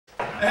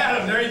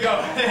Adam, there you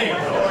go. Hey,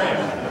 how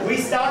are you? We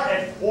start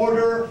at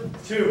quarter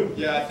 2.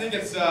 Yeah, I think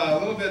it's a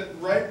little bit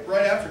right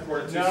after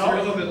quarter 2, No. so you're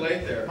a little bit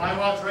late there. My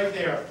watch right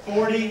there,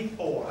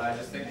 44. I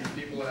just think these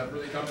people have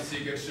really come to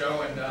see a good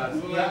show, and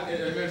Yeah.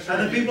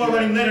 And the people are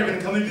running late are going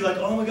to come in and be like,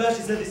 oh my gosh,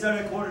 he said they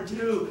started at quarter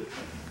 2.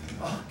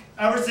 Oh,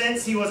 ever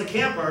since he was a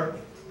camper,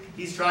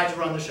 he's tried to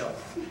run the show.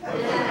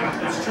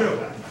 It's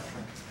true.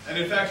 And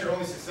in fact, your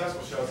only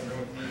successful show has been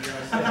with me.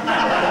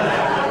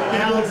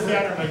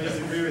 Alexander might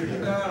disagree with you.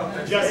 No, I don't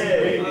think so.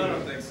 Jesse Reed. I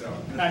don't think so.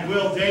 And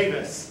Will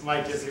Davis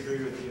might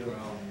disagree with you.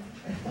 Well,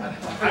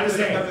 I'm just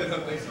saying. I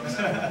don't think so.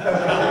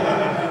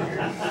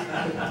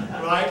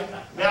 Right?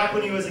 Back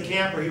when he was a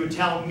camper, he would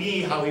tell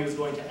me how he was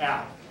going to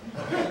act.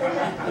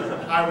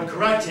 I would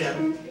correct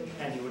him,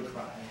 and he would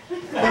cry.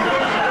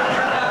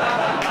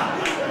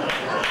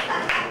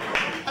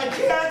 I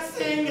can't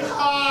sing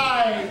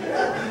high!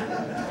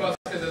 Well, it's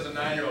because as a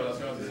 9-year-old, that's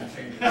not doesn't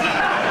change.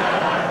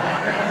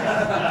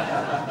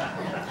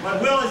 But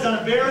Will has done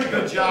a very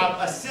good job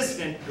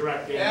assistant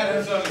directing.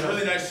 Adam's done a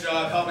really nice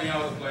job helping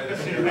out with the play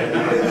this year.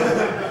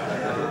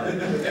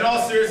 In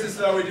all seriousness,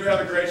 though, we do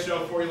have a great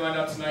show for you lined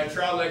up tonight.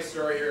 Trout Lake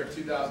Story here at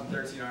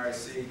 2013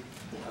 RIC.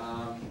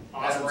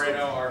 Adam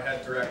Moreno, our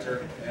head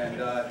director, and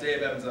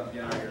Dave Evans up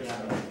piano here.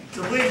 Yeah.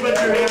 So please put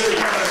your hands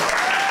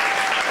together.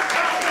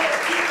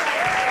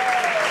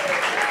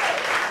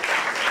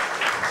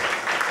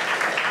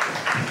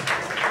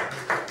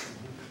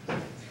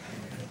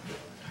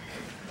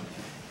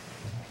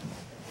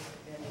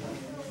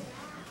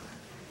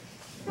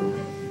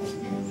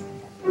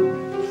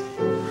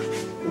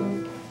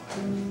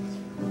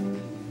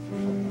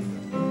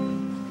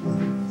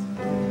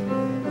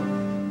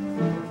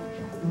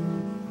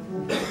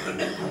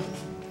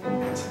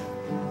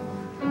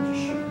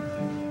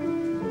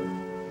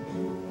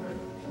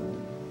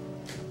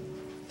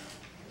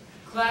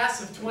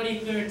 Class of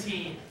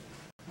 2013.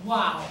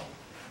 Wow.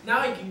 Now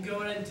I can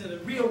go into the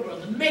real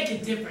world and make a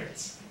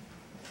difference.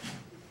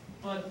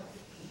 But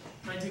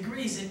my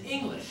degree's in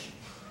English.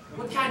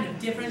 What kind of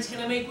difference can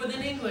I make with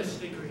an English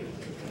degree?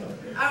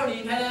 I don't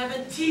even have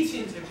a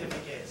teaching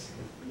certificate.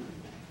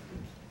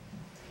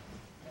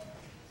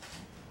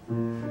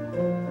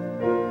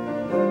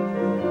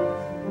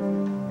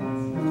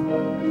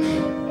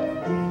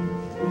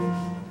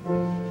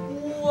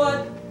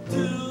 What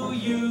do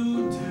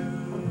you do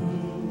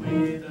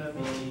with a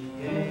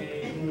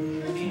BA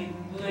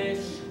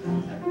English?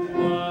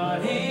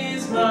 What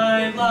is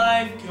my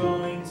life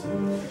going to be?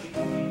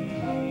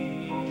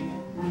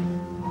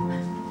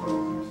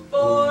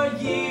 4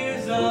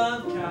 years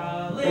of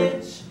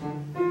college,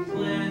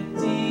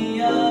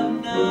 plenty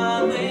of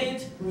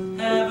knowledge,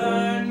 have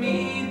earned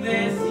me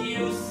this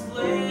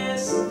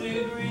useless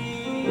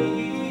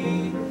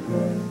degree.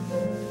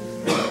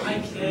 I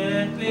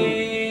can't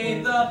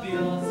pay the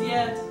bills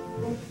yet,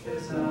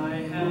 'cause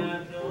I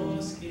have no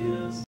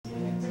skills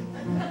yet.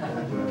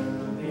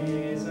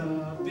 It's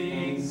a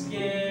big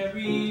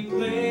scary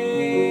place,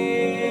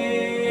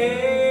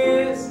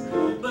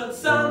 but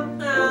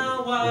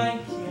somehow I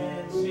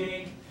can't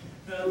shake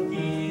the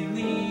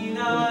feeling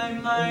I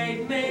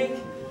might make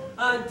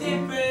a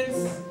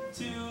difference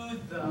to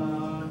the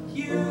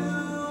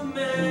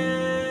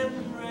human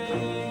race.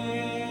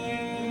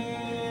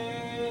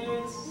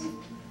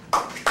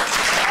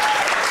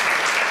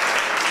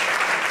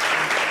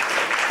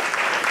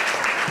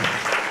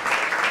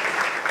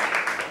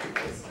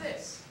 What's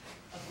this?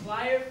 A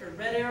flyer for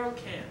Red Arrow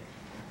Camp.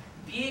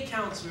 Be a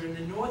counselor in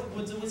the North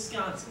Woods of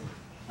Wisconsin.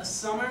 A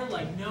summer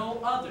like no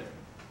other.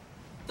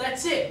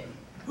 That's it.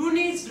 Who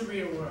needs the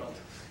real world?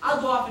 I'll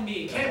go off and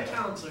be a camp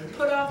counselor and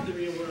put off the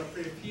real world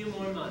for a few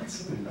more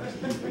months.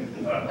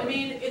 I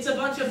mean, it's a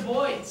bunch of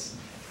boys.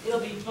 It'll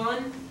be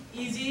fun,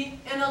 easy,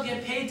 and I'll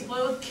get paid to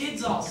play with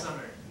kids all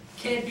summer.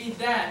 Can't beat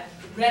that.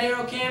 Red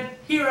Arrow Camp,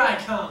 here I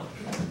come.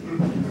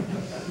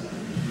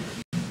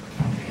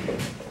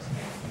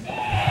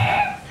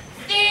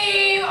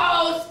 Steve!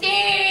 Oh,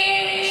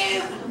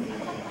 Steve!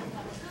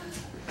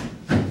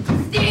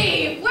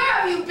 Steve, where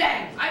have you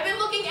been? I've been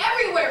looking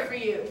everywhere for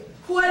you.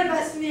 Quite a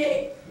mess,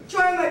 Nate.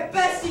 Trying my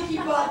best to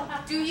keep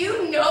up. Do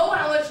you know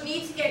how much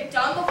needs to get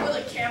done before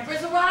the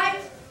campers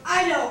arrive?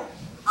 I know.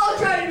 I'll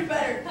try to do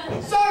better.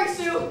 Sorry,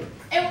 Sue.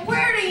 And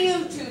where do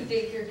you two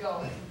think you're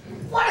going?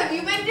 What have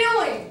you been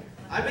doing?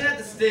 I've been at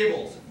the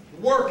stables,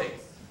 working.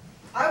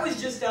 I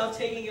was just out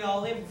taking it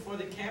all in before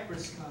the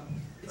campers come.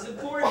 It's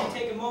important to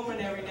take a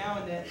moment every now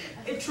and then.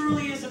 It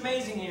truly is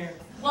amazing here.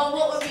 Well,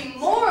 what would be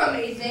more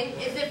amazing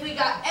is if we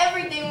got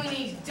everything we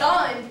need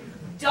done.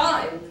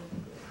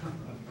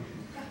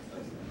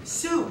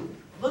 Sue,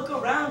 look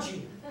around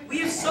you. We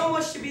have so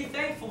much to be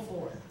thankful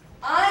for.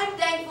 I'm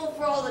thankful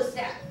for all the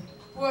staff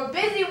who are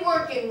busy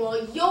working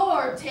while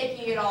you're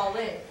taking it all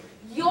in.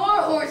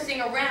 You're horsing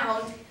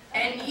around,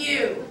 and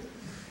you.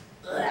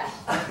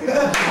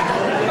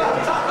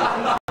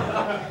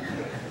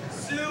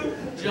 Sue,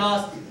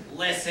 just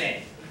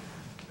listen.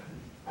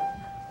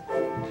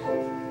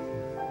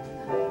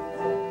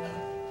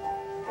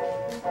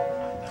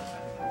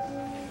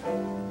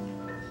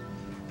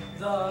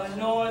 The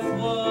North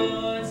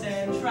Woods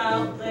and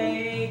Trout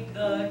Lake,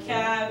 the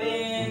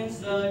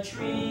cabins, the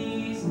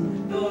trees,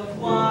 the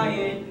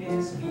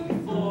quietness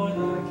before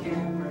the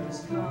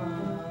campers come.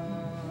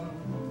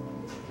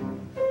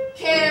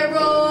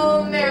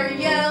 Carol,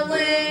 Mary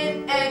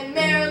Ellen, and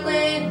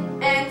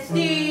Marilyn, and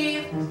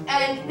Steve,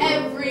 and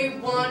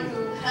everyone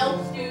who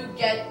helps to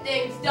get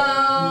things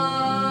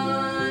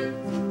done.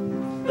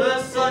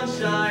 The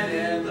sunshine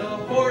and the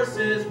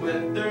horses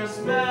with their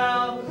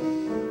smell.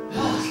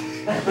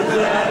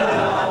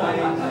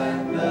 Knowing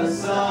that the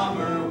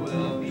summer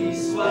will be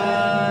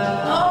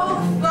swell.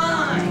 Oh,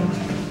 fine!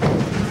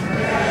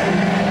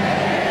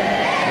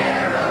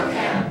 Arrow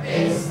Camp,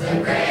 it's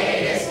the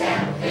greatest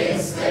camp.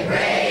 It's the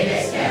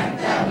greatest camp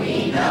that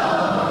we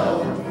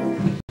know.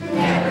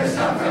 Campers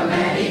come from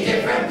many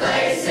different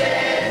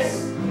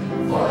places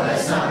for the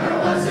summer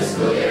once the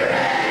school year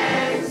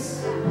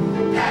ends.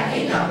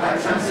 Packing up our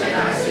trunks and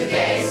our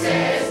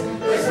suitcases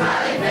with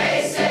smiling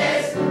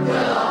faces,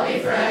 we'll all be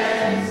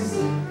friends.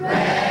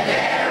 Red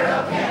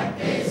Arrow Camp,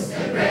 it's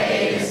the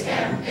greatest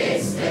camp.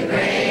 It's the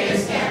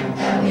greatest camp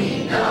that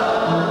we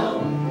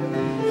know.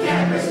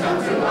 Campers come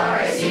to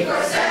RAC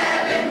for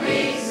 7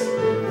 weeks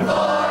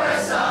for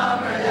a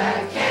summer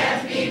that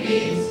can't be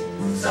beat.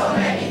 So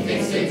many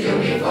things to do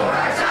before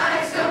our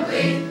time's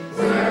complete.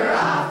 We're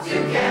off to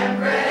Camp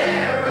Red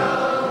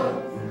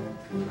Arrow.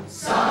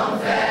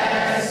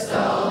 Sumfest,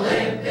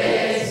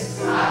 Olympics,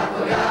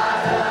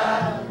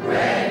 Aquagata,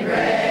 Red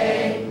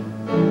Gray,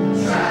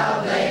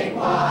 Trout Lake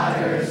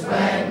waters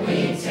when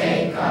we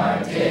take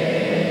our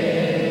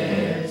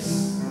dips.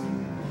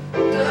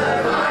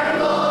 The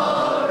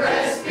carnival,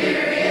 rest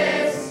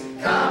periods,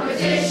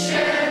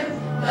 competition,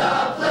 the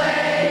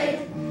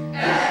play,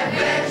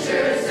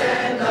 adventures,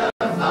 and the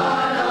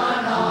fun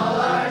on all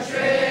our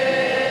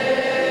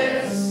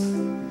trips.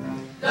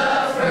 The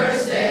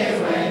first day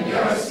when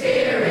your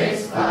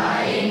spirit's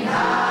flying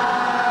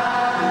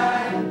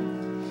high.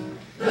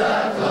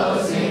 The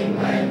closing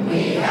when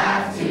we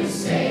have to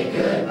say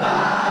goodbye.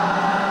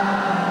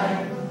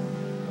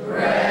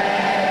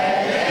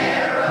 Red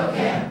Arrow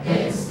Camp,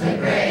 it's the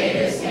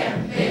greatest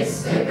camp.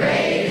 It's the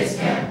greatest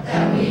camp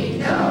that we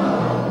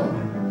know.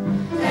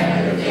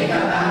 Everything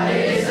about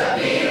it is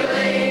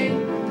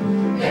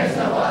appealing. There's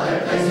no other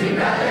place we'd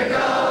rather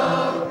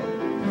go.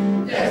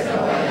 There's no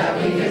way that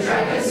we could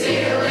try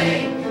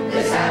concealing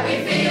this happy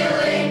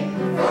feeling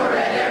for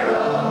Red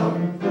Arrow.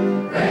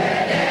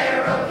 Red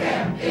Arrow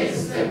Camp,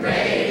 it's the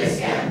greatest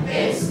camp.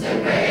 It's the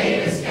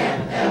greatest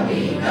camp that we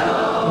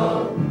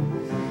know.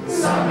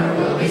 Summer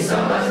will be so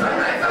much fun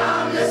right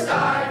from the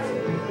start.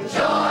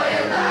 Joy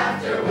and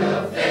laughter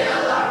will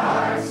fill our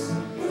hearts,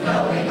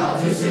 knowing all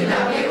too soon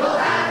that we will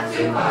have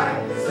to part.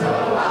 So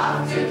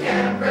off to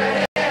Camp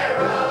Red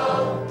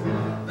Arrow,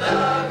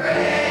 the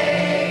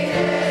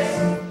greatest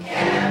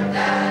camp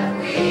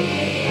that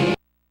we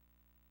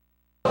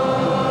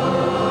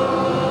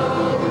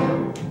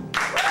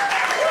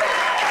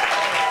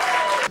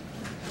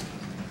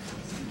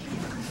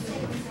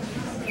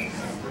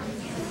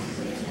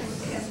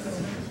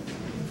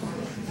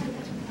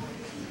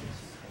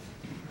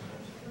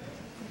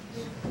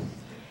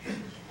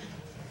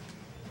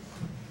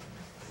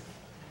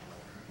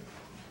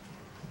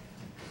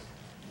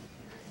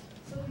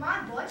So come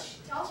on, Butch.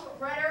 Tell us what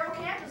Red Arrow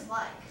Camp is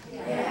like.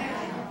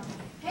 Yeah.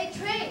 Hey,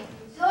 Train.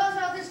 Tell us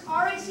about this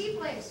RAC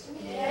place.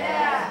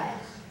 Yeah.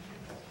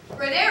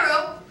 Red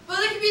Arrow?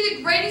 Well, it could be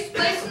the greatest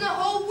place in the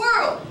whole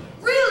world.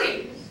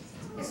 Really!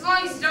 As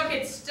long as you don't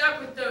get stuck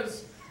with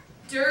those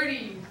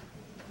dirty,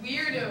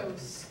 weirdo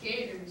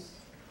skaters.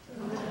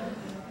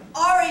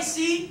 RAC,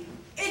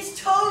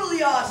 it's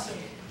totally awesome.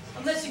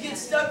 Unless you get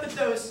stuck with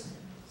those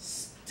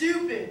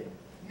stupid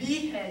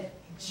meathead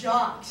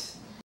jocks.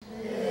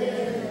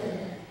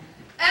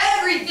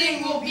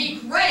 Everything will be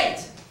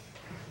great!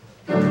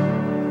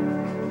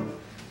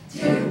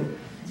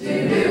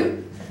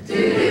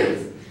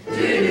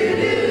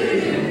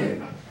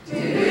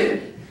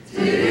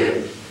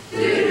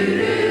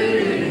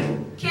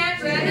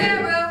 Camp Red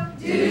Arrow,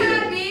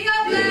 having a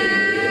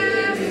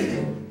blast!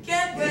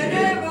 Camp Red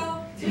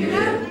Arrow,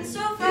 having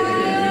so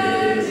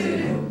fast.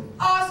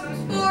 Awesome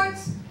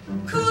sports,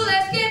 cool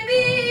as can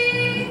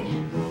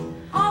be!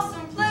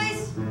 Awesome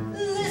place,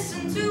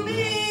 listen to me.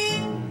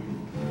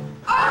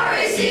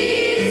 RAC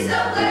is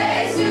the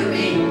place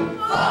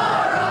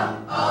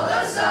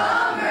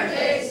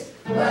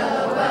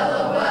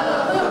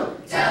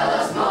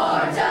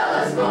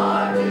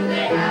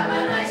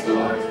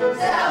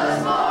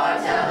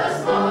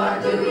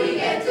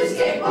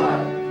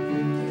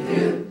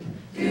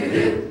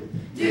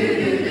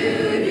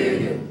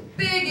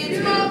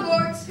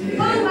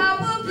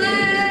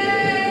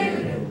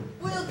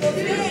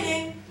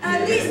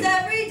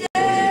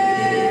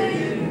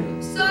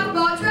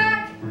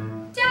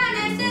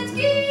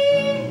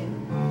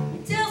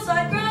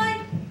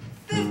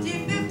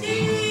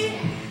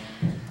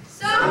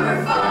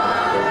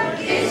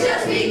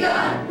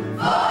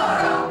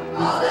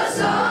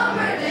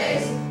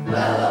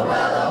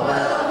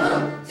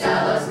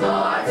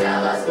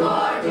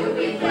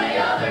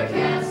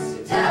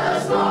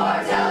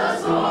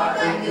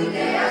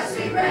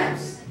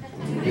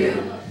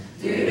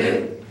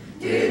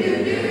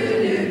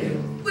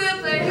We'll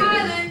play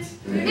Highlands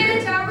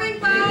and towering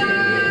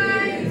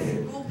pines.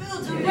 We'll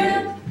build a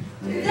ramp,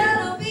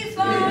 that'll be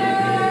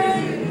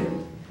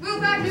fine. We'll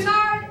practice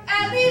hard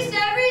at least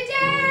every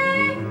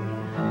day.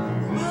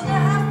 We'll build a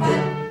half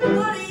pipe,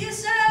 what do you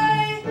say?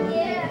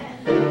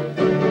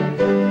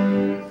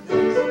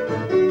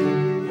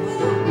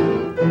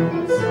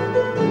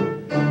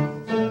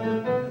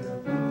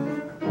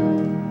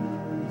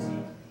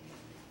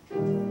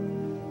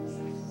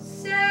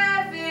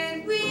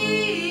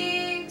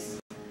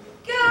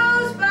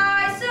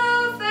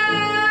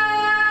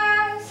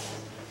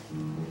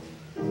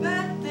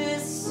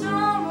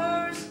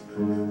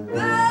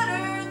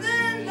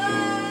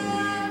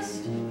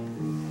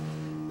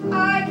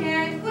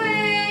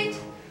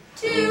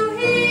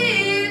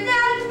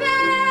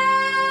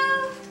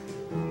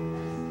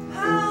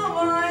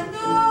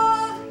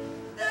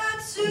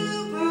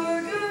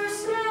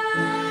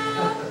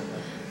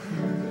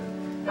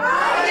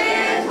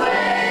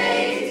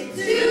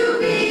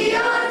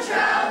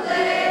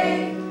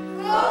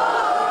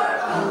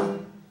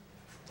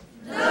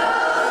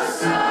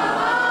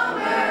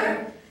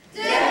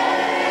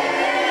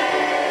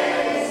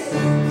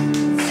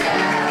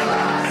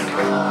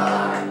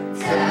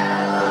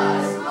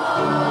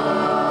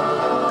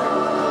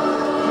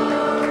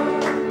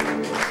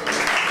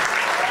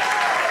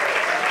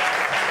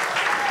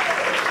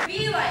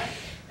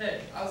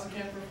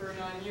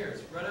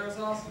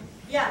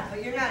 Yeah,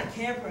 but you're not a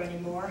camper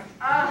anymore.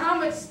 How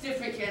much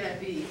different can it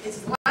be?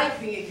 It's like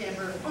being a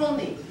camper,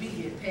 only we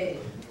get paid.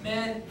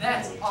 Man,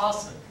 that's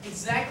awesome.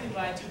 Exactly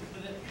why I took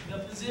the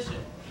position.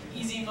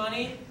 Easy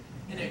money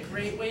and a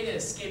great way to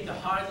escape the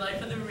hard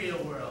life of the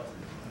real world.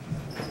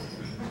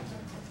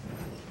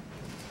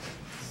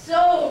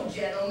 So,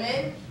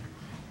 gentlemen,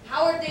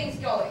 how are things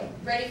going?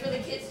 Ready for the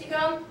kids to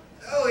come?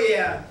 Oh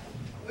yeah,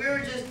 we were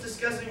just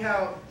discussing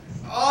how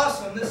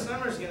awesome this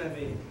summer's gonna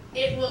be.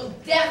 It will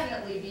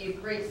definitely be a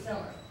great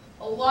summer.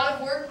 A lot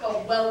of work,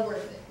 but well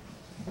worth it.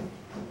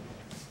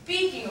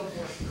 Speaking of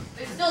work,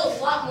 there's still a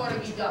lot more to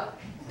be done.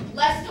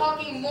 Less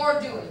talking, more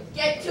doing.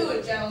 Get to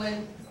it,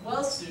 gentlemen.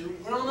 Well, Sue,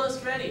 we're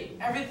almost ready.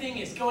 Everything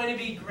is going to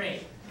be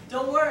great.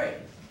 Don't worry.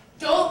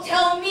 Don't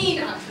tell me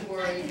not to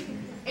worry.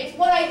 It's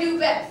what I do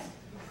best.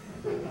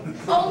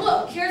 Oh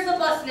look, here's the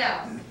bus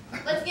now.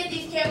 Let's get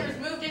these campers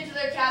moved into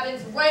their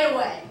cabins right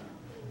away.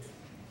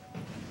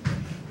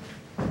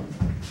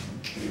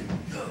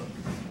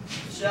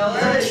 Chateau.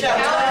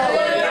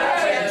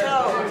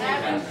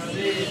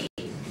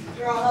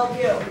 Here, I'll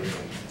help you.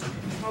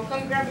 I'll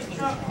come grab his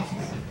trunk.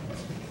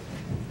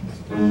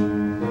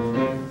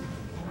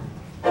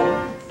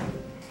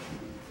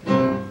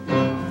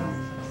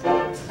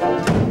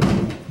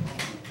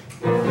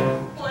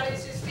 What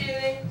is this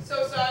feeling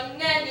so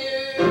sudden and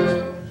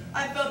new?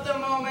 I felt the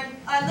moment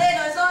I laid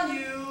eyes on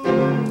you.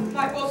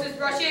 My pulse is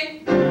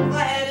rushing,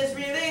 My head is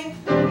reeling.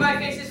 my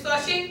face is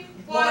flushing.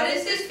 What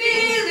is this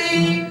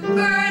feeling,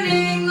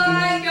 burning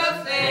like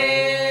a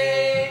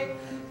flame?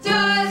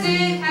 Does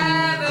it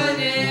have a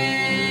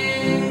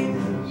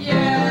name?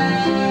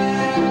 Yes,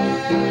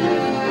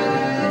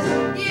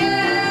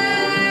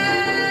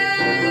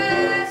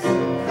 yes.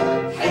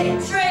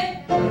 Hatred,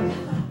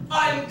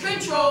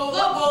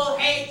 uncontrollable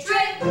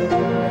hatred.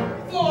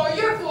 For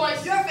your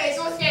voice, your face,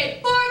 or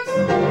skateboards.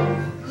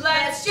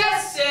 Let's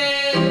just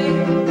say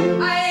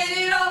I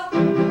hate it all.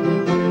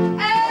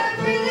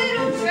 Every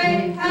little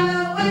trait,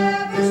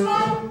 however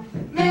small,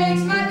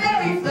 makes my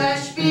very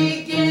flesh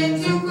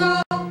begin to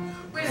grow.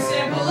 With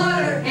simple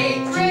utter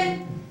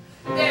hatred,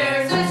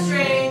 there's a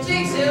strange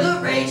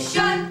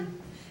exhilaration.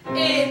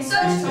 In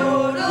such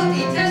total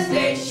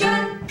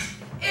detestation,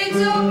 it's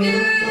so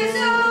pure,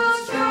 so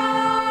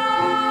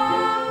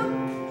strong.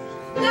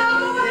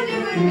 Though I do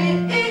admit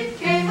it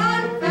came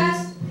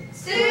unfast,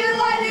 still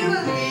I do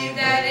believe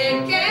that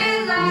it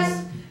can last.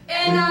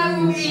 And I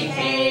will be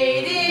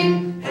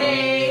hating,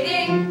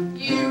 hating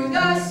you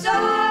the summer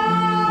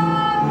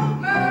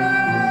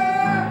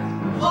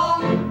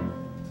long.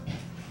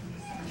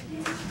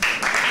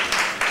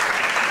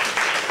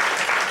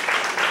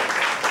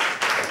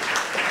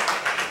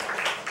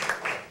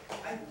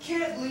 I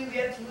can't believe we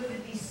have to live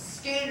at these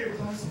skater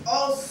clubs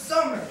all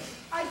summer.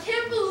 I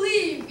can't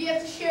believe we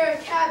have to share a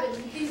cabin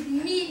with these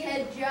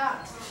meathead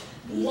jocks.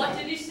 What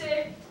did you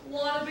say,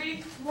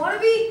 wannabe?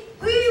 Wannabe?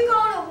 Who are you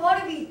calling a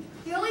wannabe?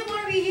 The only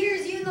wannabe here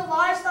is you and the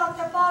livestock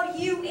that followed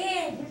you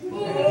in.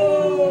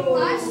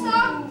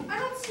 Livestock? I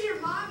don't see your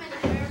mom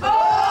anywhere.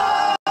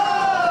 Oh!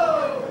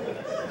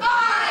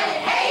 I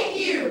hate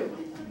you!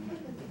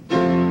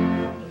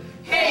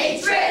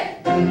 Hatred!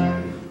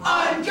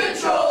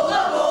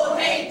 Uncontrollable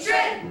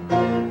hatred!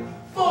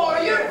 For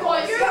your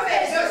voice, your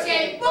face, your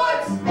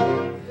skateboards!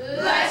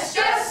 Let's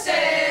just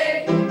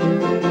say I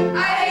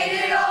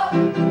hate it all.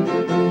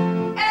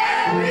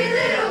 Every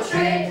little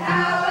trait,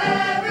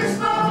 however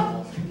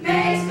small,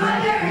 makes my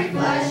very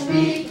flesh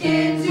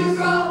begin to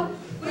grow.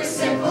 With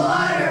simple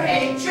utter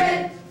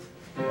hatred,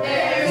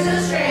 there's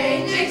a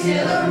strange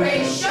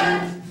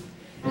exhilaration.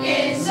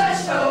 In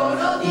such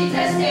total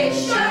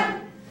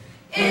detestation,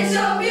 It's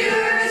so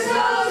pure,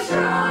 so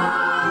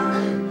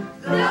strong.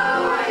 Though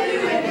I do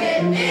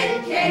admit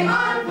it came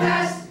on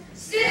fast,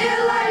 still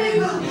I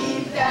do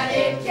believe that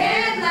it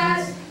can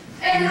last.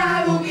 And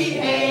I will be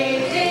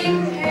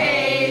hating,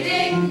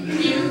 hating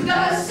you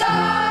the summer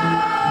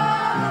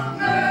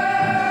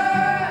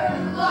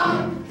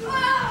long.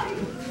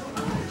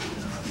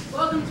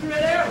 Welcome to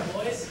Red Arrow,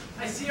 boys.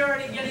 I see you're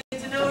already getting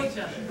to know each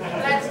other.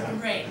 That's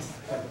great.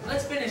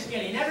 Let's finish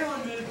getting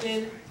everyone moved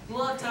in.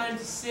 We'll have time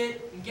to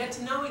sit and get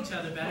to know each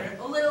other better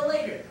a little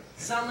later.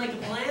 Sound like a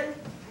plan?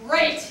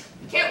 Great!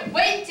 Can't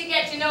wait to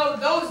get to know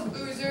those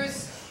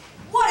boozers.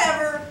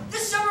 Whatever.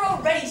 This summer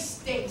already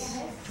stinks.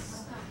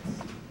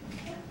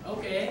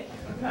 Okay.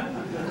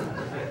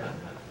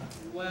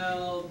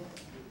 Well,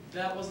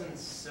 that wasn't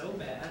so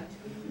bad.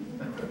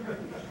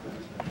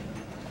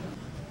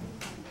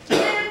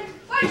 Man,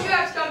 why'd you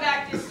have to come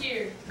back this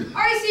year?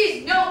 REC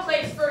is no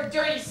place for a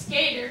dirty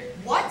skater.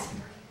 What?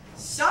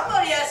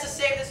 Somebody has to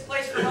save this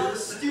place from all the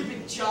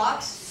stupid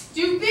jocks.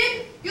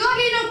 Stupid? You're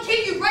lucky you don't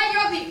kick you right in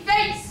your ugly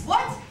face.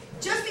 What?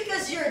 Just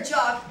because you're a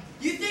jock,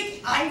 you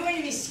think I'm going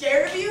to be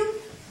scared of you?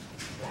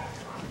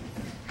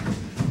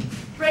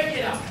 Break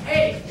it up.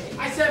 Hey,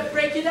 I said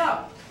break it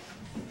up.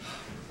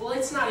 Well,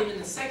 it's not even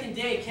the second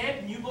day of camp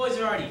and you boys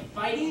are already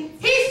fighting?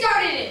 He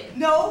started it.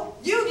 No,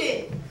 you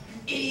did,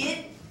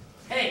 idiot.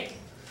 Hey,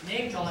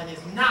 name calling is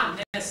not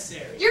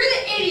necessary. You're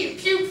the idiot,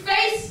 puke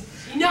face.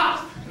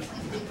 Enough!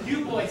 If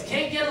you boys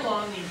can't get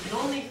along and you can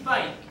only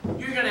fight,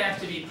 you're gonna have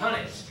to be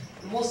punished.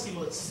 And we'll see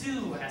what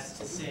Sue has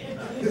to say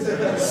about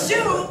it.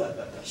 Sue?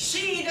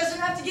 She doesn't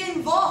have to get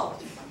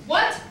involved.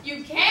 What?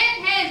 You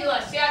can't handle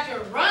us. You have to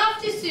run off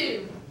to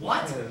Sue.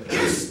 What?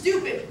 You're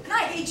stupid, and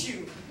I hate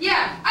you.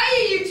 Yeah, I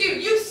hate you too.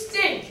 You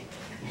stink.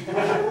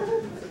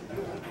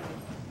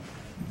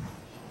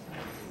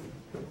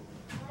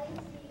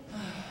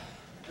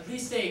 At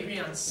least they agree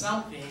on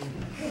something.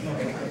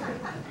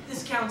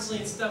 This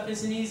counseling stuff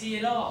isn't easy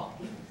at all.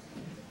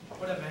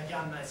 What have I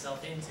gotten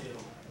myself into?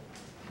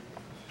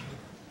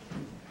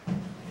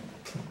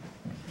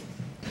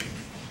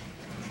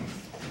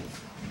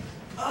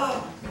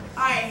 Ugh,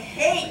 I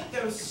hate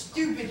those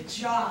stupid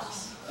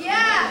jocks.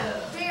 Yeah,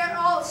 they are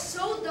all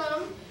so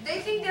dumb. They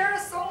think they're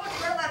so much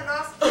better than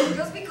us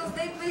just because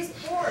they play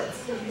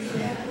sports.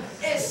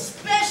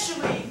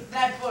 Especially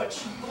that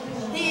Butch.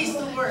 He's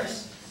the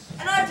worst.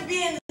 And I have to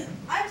be in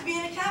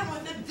a cabin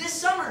with him this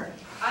summer.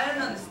 I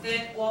don't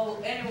understand why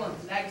would anyone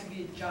like to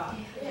be a jock.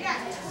 Yeah,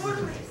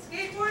 totally.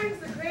 Skateboarding is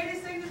the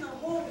greatest thing in the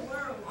whole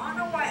world. I don't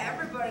know why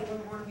everybody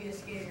would want to be a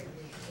skater.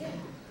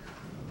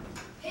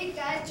 Hey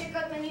guys, check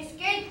out my new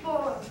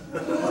skateboard.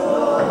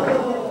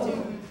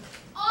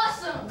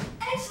 Awesome.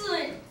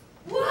 Excellent.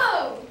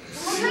 Whoa.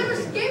 What kind of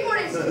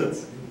skateboard is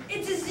it?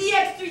 It's a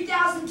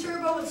ZX3000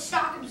 Turbo with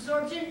shock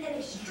absorption and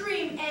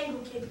extreme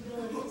angle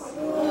capabilities.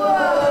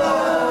 Whoa!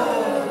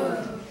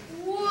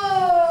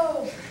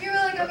 Whoa! You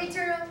really got me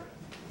turned up.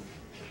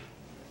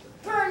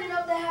 Burning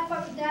up the half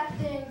pipe of that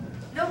thing.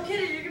 No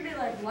kidding, you're gonna be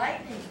like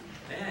lightning.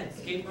 Man,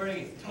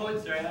 skateboarding is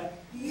totes rad.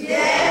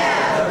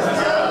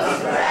 Yeah!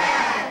 So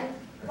rad!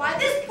 Why,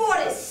 this board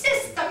is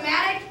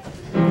systematic.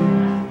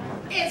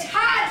 It's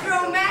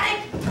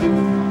hydromatic.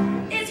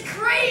 It's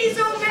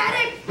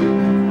crazy-o-matic.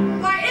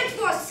 Why, it's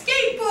for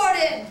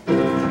skateboarding.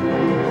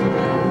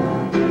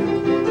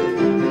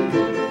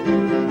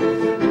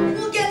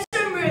 We'll get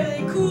some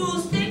really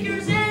cool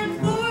stickers and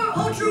 4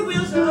 ultra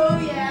wheels, oh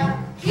yeah.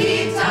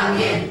 Keep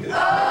talking,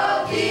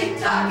 oh, keep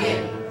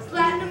talking.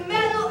 Platinum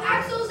metal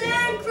axles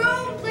and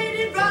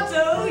chrome-plated rods,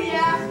 oh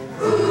yeah.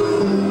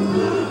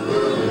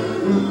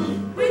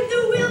 With the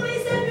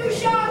wheelbase and no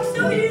shocks,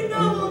 so you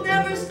know we'll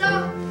never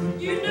stop.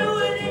 You know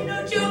it ain't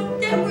no joke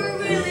that we're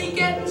really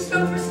getting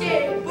stoked for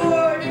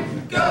skateboarding.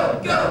 Go,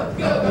 go,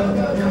 go, go,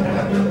 go, go, go,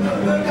 go, go,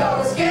 go,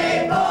 go.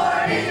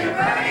 Skateboarding, you're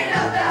burning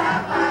up the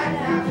half pipe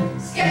now.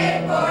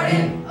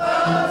 Skateboarding,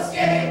 oh,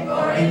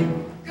 skateboarding.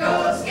 Go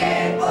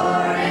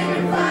skateboarding,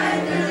 you're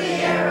flying through the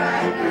air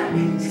right now.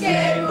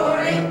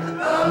 Skateboarding,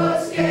 oh,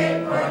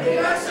 skateboarding.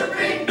 You're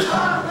supreme, a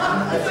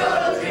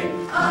total dream,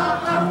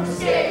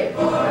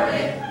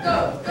 skateboarding. Go,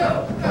 go,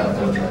 go,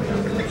 go, go,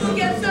 go, go. We'll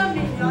get some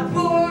neon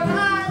board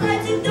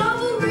highlights and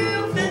double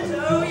real fins,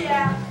 oh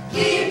yeah.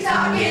 Keep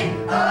talking,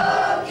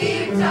 oh,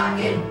 keep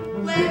talking.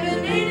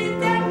 Laminated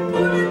deck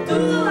for the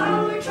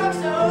dual-hour trucks,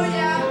 oh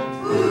yeah.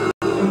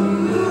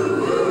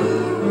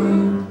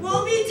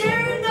 We'll be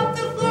tearing up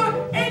the floor,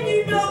 and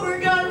you know we're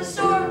gonna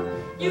soar.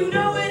 You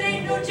know it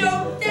ain't no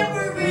joke that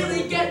we're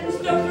really getting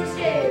stoked for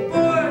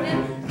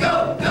skateboarding.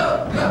 Go,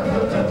 go, go, go,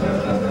 go, go,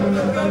 go, go,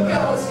 go, go, go.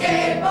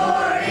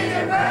 Skateboarding,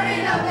 you're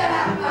burning up the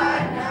half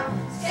pipe now.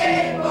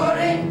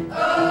 Skateboarding,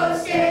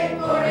 oh,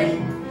 skateboarding.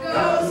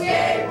 Go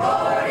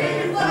skateboarding,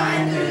 you're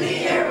flying through the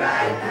air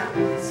right now.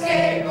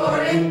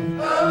 Skateboarding,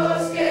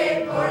 oh,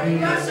 skateboarding.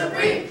 You're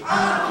supreme, a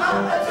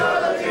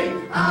total dream,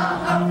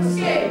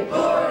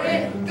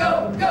 skateboarding. Go,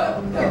 go,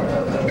 go, go,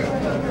 go, go,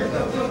 go, go,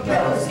 go, go, go.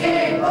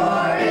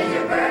 Skateboarding,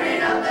 you're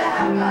burning up the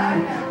half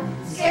pipe now.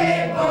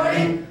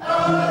 Skateboarding, oh,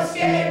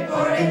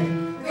 skateboarding.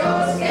 Go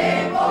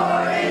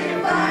skateboarding,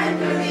 you're flying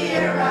through the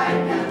air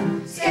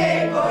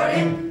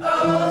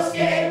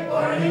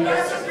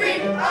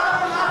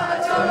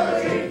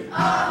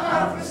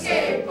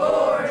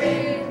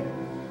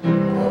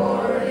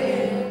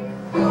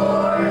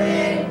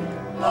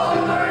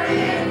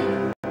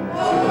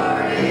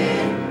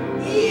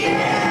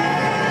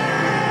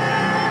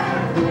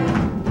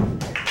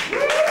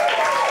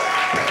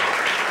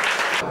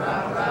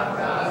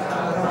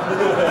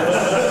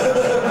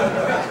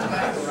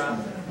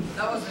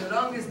the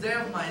longest day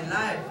of my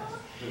life.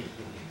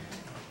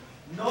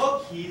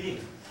 No kidding.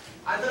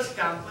 I thought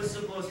camp was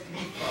supposed to be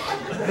fun.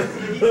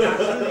 It's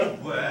actually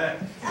work.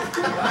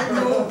 I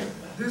know.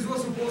 This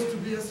was supposed to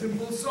be a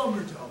simple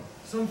summer job.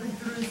 Something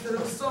to do instead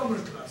of summer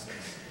classes.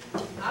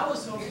 I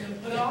was hoping to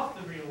put off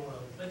the real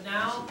world, but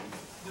now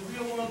the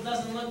real world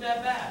doesn't look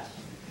that bad.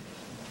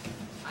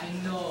 I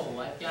know.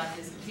 I've got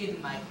this kid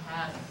in my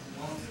cabin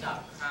who won't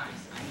stop crying.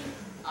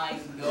 I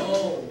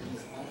know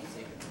he's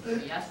homesick. But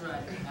he has to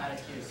run out of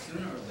here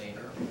sooner or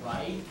later,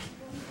 right?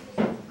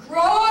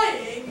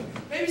 Crying?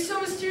 Maybe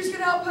some mysterious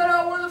can help put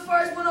out one of the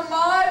fires one of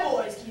my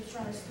boys keeps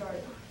trying to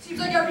start. Seems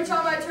like every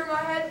time I turn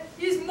my head,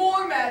 he has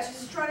more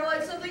matches. He's trying to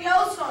light something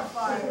else on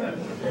fire.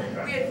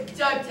 We had to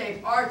duct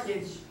tape our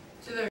kids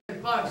to their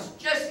bunks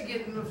just to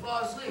get them to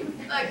fall asleep.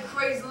 Like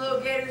crazy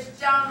little gators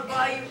down the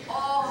bayou,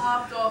 all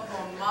hopped off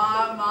on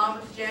my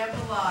mama's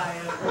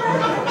jambalaya.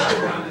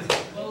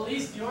 Well, at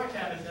least your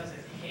cabin doesn't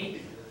hate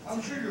you.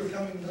 I'm sure your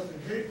cabin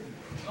doesn't hate me.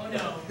 Oh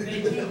no,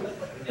 they do.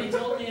 They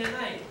told me at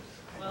night.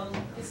 Well,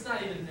 it's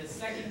not even the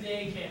second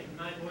day of camp, and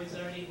my boys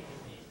already hate me.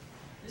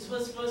 This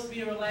was supposed to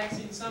be a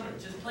relaxing summer,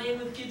 just playing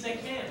with kids I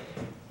can.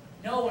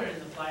 Nowhere in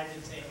the flyer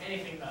did say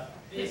anything about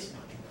this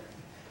much work.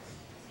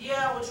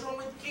 Yeah, what's wrong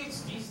with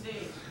kids these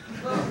days?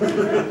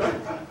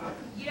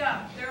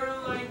 Yeah, they're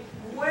like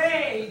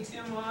way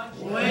too much.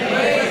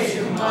 Way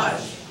too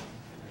much.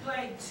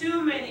 Play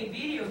too many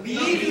video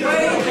games.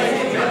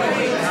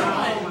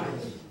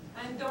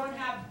 And don't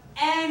have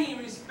any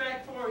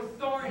respect for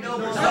authority.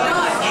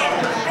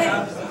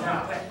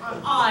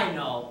 I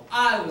know.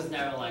 I was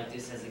never like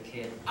this as a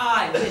kid.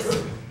 I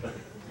listened,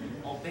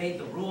 obeyed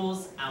the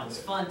rules, and was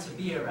fun to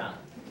be around.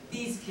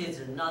 These kids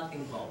are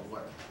nothing but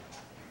work.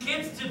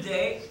 Kids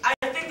today, I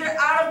think they're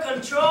out of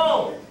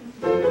control.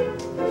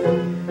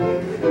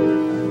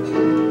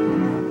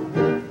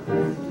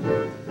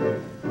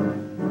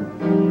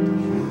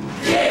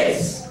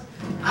 Kids,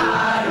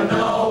 I don't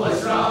know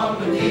what's wrong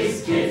with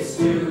these kids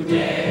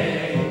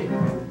today.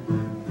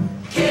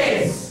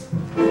 Kids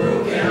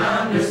who can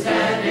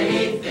understand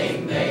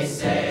anything they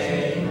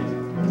say.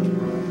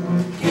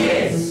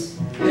 Kids,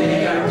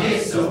 they are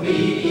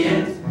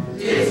disobedient,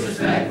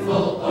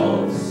 disrespectful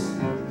oafs,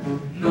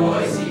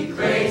 noisy,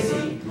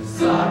 crazy,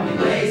 sloppy,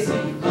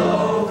 lazy,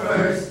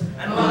 loafers.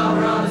 And while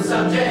we're on the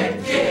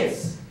subject,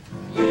 kids,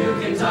 you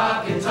can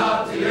talk and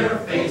talk till your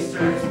face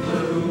turns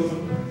blue.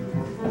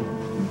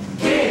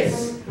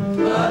 Kids,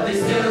 but they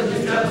still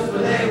do just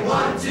what they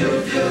want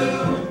to do.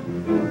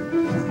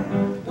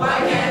 Why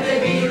can't they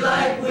be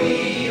like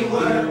we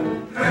were,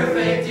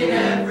 perfect in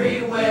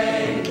every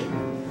way?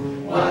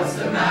 What's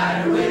the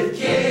matter with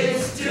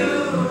kids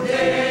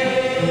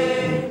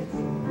today?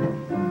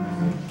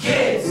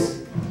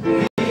 Kids,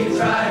 we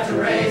try to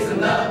raise them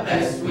the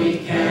best we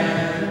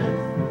can.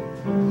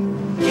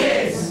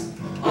 Kids,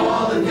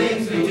 all the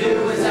things we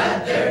do is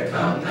at their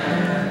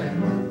command.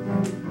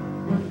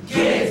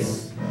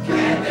 Kids,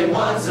 can't they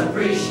once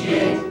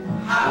appreciate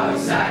how we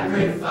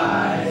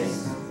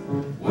sacrifice?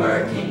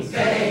 Working,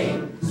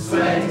 paying,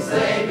 sweating,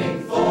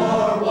 slaving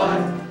for what?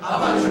 A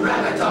bunch of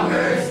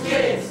rabbit-talkers,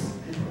 kids.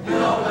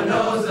 No one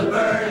knows the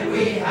burden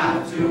we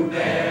have to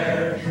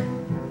bear.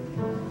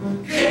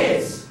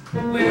 Kids,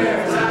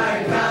 we're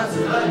retired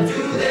counselors, but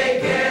do they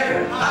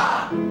care?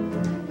 Ha!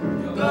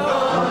 Go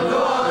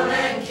on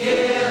and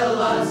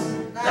kill us.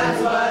 That's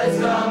what it's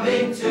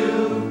coming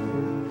to.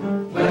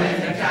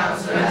 When a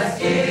counselor has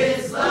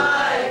kids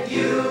like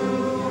you.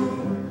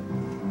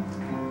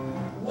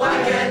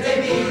 Why can't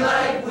they be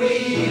like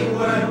we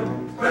were,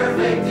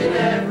 perfect in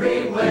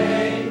every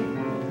way?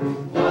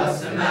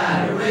 What's the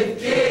matter with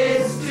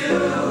kids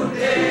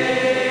today?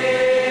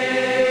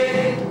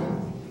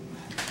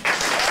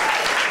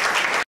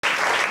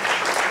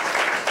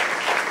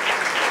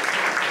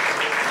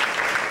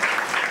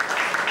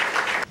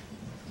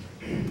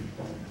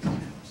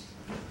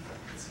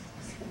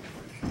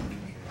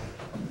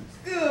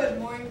 Good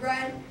morning,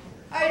 Brian.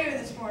 How are you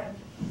doing this morning?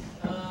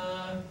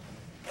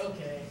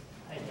 Okay,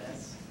 I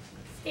guess.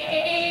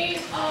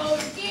 Steve! Oh,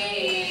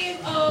 Steve!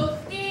 Oh,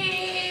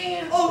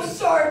 Steve! Oh,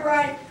 sorry,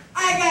 Brian.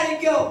 I gotta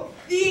go.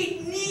 The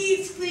heat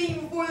needs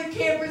cleaning before the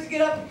campers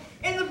get up.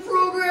 And the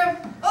program,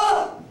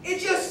 oh,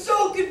 it's just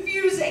so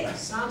confusing.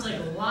 Sounds like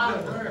a lot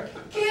of work.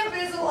 Camp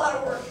is a lot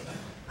of work.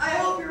 I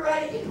hope you're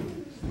ready.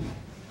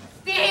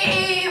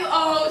 Steve!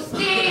 Oh,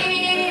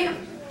 Steve!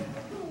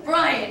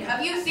 Brian,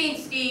 have you seen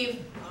Steve?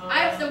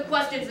 I have some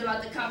questions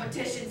about the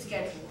competition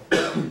schedule.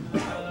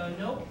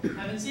 Nope,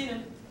 haven't seen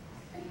him.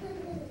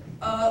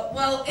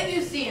 Well, if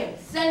you see him,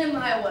 send him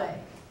my way.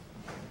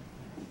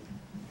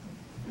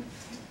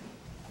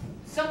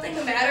 Something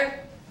the matter?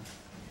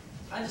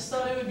 I just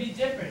thought it would be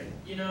different.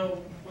 You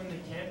know, when the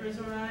campers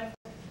arrive.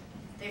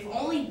 They've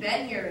only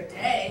been here a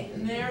day.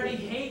 And they already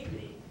hate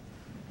me.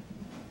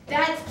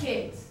 That's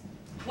kids.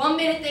 One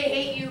minute they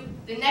hate you,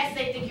 the next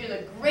they think you're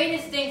the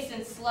greatest thing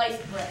since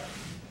sliced bread.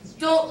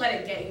 Don't let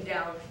it get you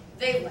down.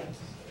 They like you.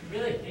 You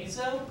really think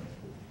so?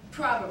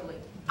 Probably.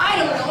 I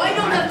don't know. I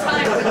don't have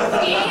time for this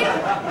game.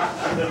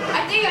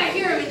 I think I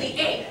hear him in the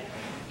 8.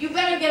 You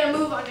better get a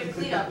move on your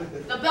cleanup.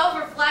 The bell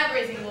for flag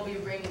raising will be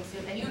ringing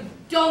soon, and you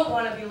don't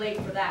want to be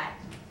late for that.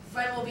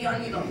 Fred will be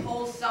on you the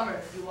whole summer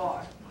if you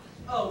are.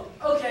 Oh,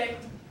 okay.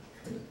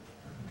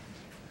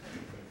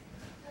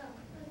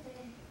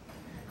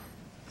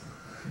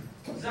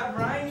 Is that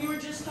Brian you were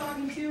just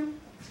talking to?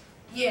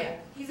 Yeah,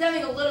 he's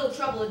having a little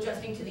trouble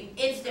adjusting to the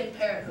instant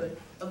parenthood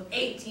of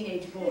 8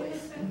 teenage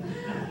boys.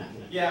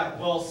 Yeah,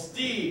 well,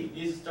 Steve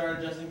needs to start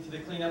adjusting to the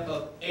cleanup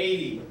of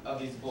 80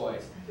 of these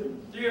boys.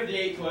 3 of the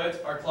 8 toilets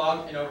are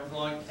clogged and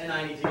overflowing, and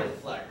I need to get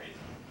the flag raised.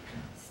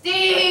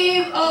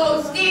 Steve,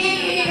 oh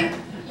Steve,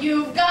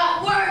 you've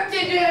got work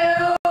to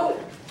do!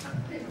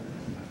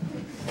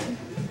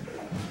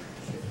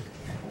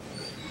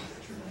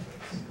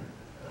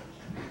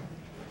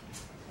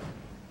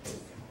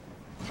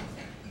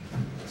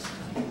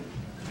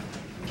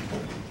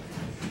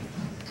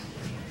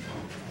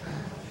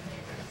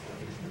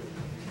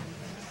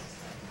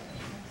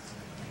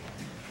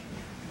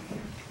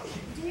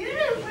 Do you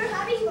know we're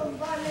having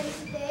bombardment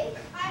today?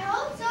 I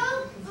hope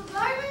so.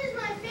 Bombardment is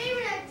my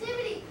favorite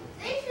activity.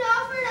 They should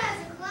offer it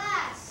as a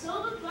class. So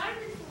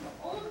bombardment from the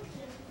old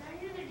kids. I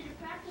knew they did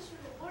practice for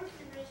the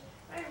orphanage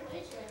right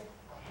away today.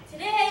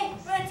 Today?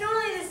 But it's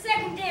only the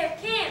second day of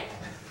camp.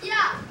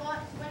 Yeah,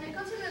 but when it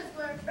comes to this,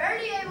 we're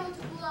barely able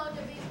to pull out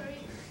the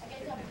victory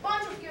against a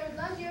bunch of girls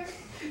last year.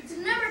 It's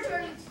never too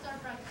early to start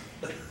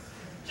practice.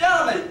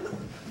 Gentlemen,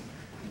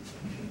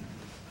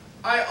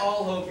 I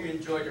all hope you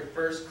enjoyed your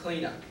first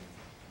cleanup.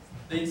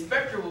 The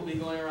inspector will be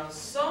going around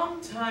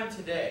sometime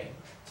today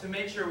to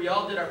make sure we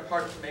all did our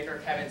part to make our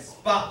cabin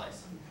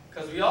spotless.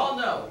 Because we all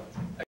know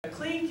a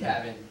clean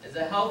cabin is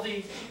a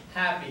healthy,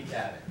 happy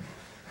cabin.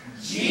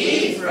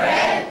 Gee,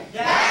 Fred,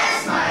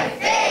 that's my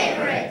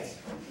favorite.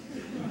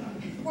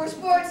 For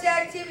sports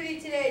activity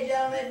today,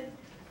 gentlemen,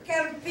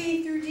 cabins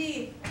B through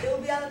D, they will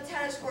be on the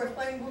tennis courts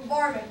playing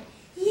bombardment.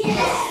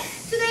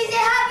 Yes! Today's the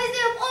happiest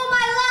day of all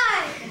my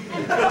life!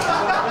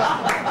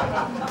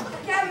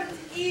 Cabins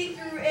E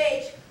through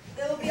H,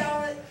 they will be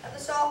on at the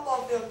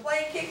softball field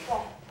playing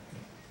kickball.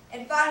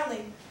 And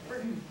finally,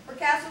 for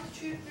Castle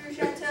through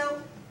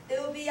Chanteau, they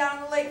will be out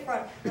on the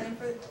lakefront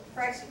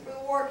practicing for the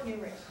war canoe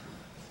race.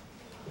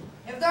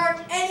 If there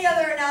aren't any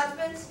other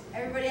announcements,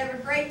 everybody have a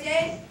great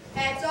day.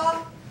 Hats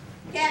off,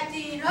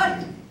 Captain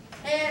Hunt,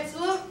 and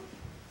salute,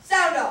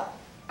 sound off.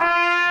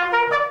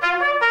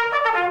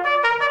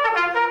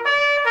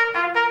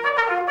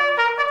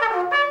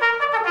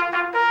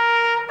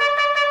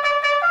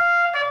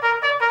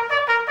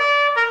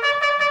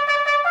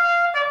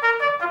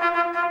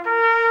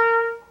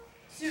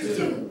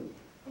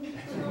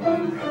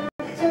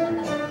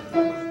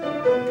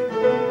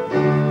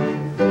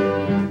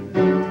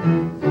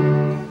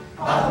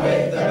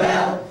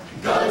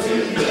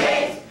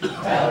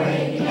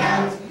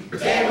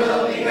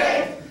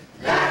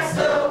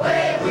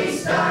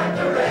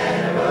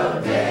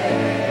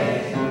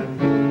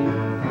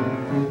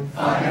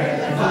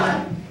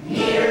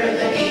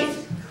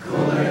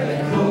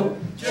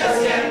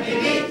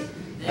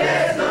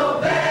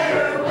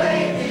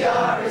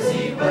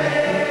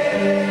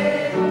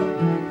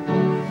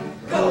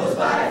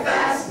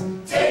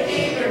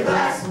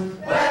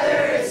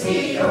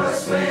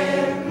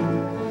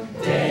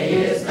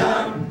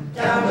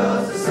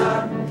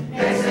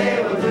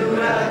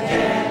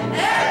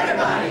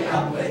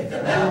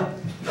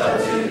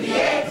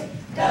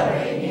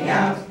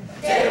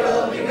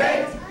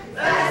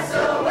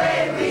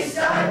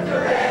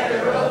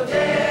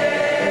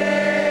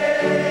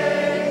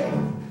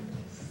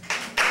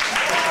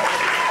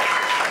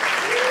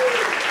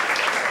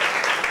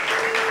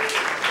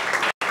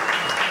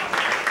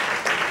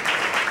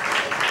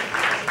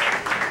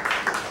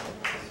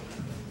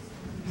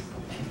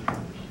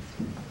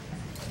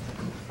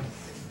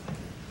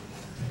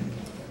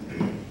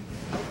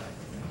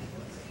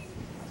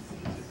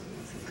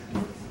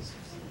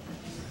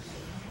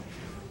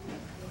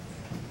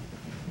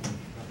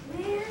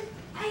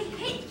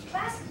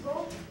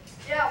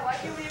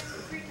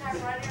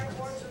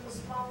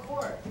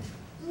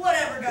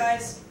 Whatever,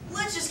 guys.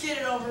 Let's just get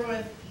it over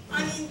with.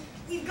 I mean,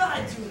 we've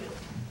got to do it.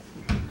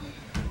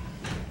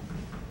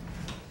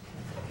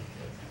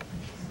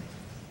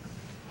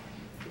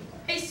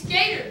 Hey,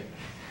 skater,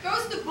 throw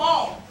us the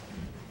ball.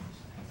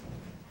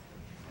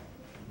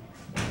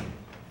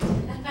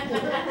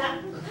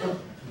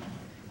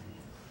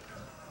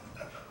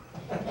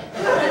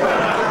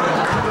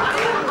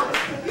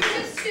 You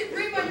just should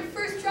bring on your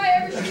first try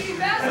ever shooting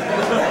basketball.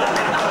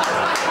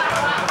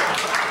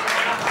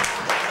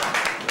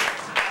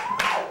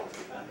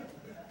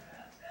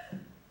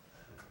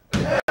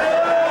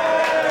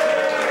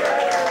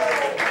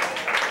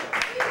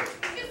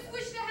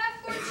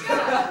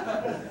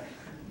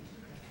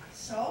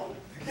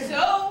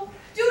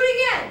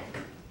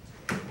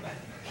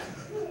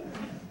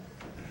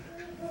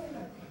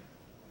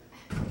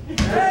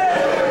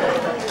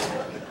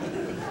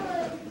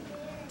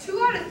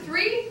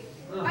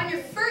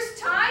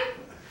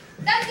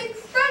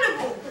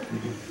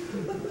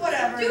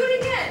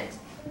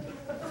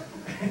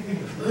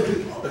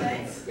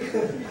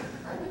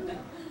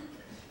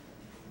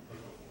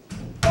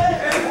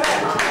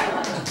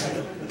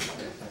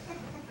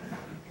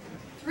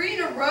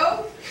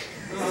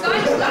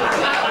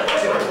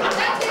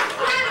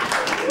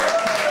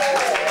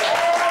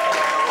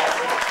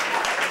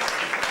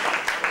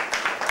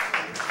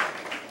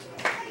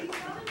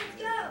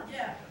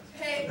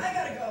 I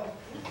gotta go.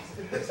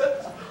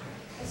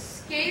 A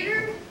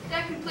skater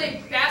that can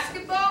play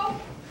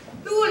basketball?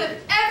 Who would have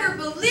ever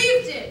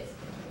believed it?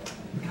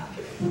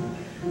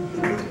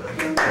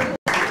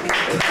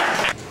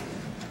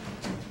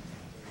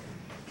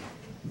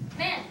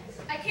 Man,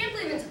 I can't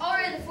believe it's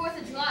already the 4th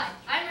of July.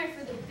 I'm ready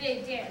for the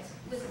big dance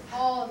with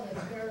all the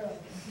girls.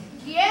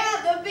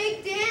 Yeah, the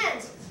big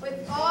dance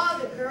with all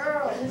the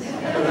girls.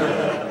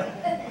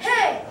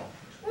 Hey,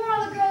 where are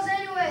all the girls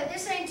anyway?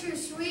 This ain't too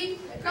sweet.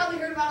 I probably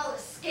heard about all the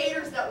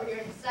skaters that were here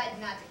and decided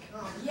not to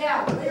come.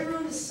 Yeah, way to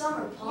ruin the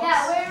summer, punks.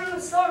 Yeah, way to ruin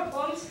the summer,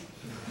 punks.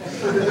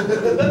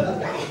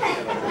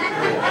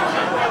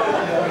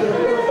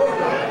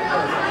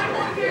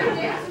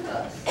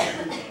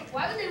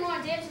 Why would they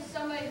want to dance with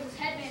somebody whose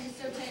headband is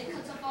so tight it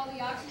cuts off all the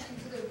oxygen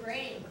to their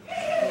brain?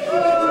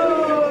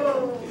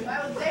 Oh!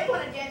 Why would they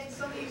want to dance with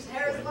somebody whose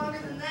hair is longer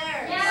than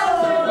theirs?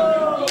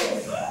 Yeah.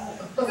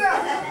 Girl,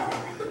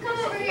 come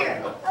over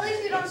here. At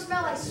least we don't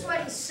smell like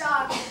sweaty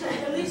socks.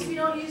 At least we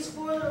don't use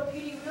 4 little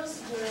PD wheels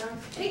to go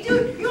around. Hey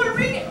dude, you wanna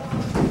bring it?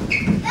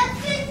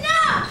 That's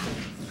enough!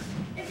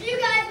 If you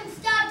guys would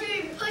stop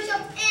doing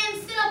push-ups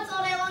and sit-ups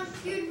all day long,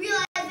 you'd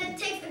realize it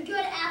takes a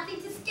good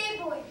athlete to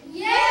skateboard.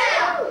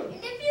 Yeah!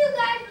 And if you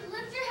guys would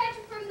lift your heads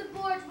from the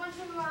boards once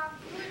in a while,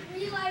 you would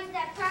realize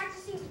that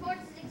practicing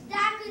sports is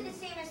exactly the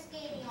same as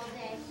skating all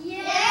day.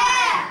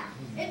 Yeah!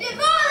 And if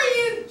all of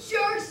you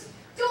jerks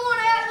don't want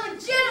to act like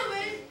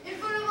gentlemen in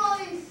front of all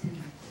these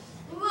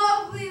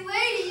lovely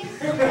ladies,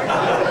 who am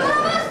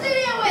I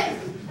sitting with?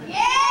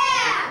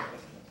 Yeah!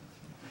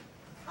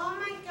 Oh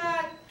my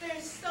god,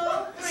 they're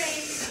so great.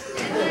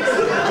 And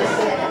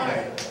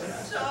they're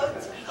so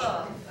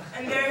tough.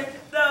 And they're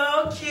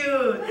so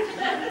cute.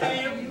 Do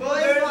you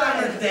boys want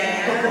to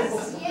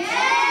dance?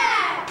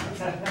 Yeah!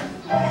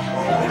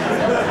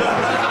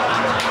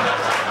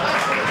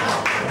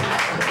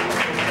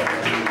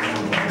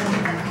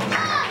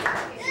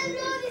 There's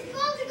all these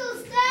popsicle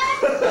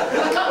stacks!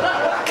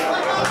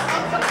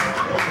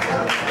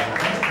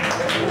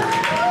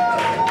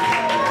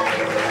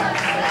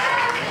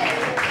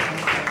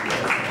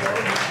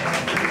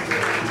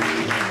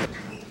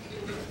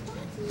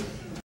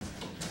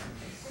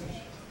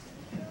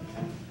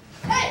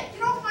 Hey,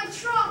 get off my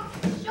trunk!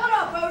 Shut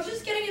up, I was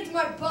just getting into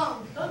my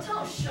bum. Don't tell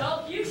him shut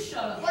up, you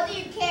shut up. What do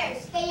you care?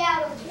 Stay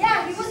out of it.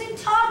 Yeah, he wasn't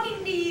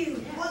talking to you.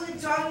 He wasn't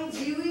talking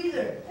to you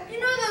either. You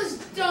know those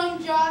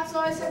dumb jocks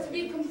always have to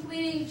be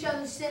completing each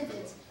other's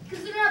sentence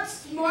because they're not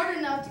smart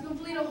enough to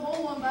complete a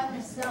whole one by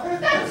themselves.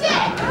 That's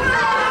it!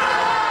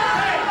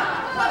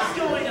 What's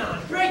going on?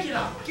 Break it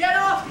up. Get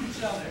off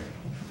each other.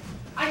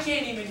 I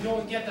can't even go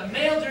and get the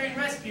mail during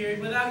rest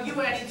period without you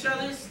at each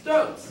other's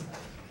throats.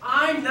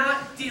 I'm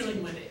not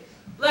dealing with it.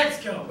 Let's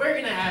go. We're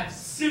gonna have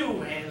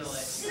Sue handle it.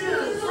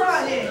 Sue,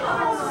 run it.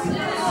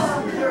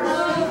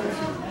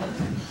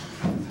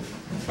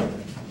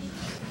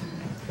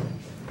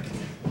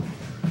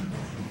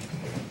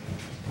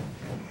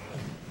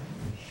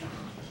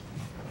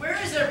 Where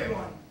is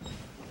everyone?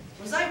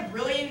 Was I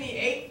really in the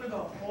 8 for the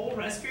whole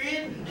rest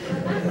period?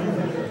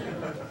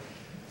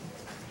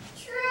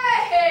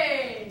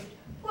 Trey!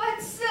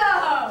 What's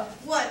up?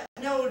 What?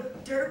 No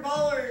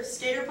dirtball or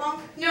skater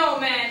punk? No,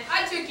 man,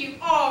 I took you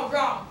all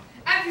wrong.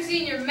 After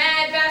seeing your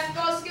mad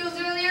basketball skills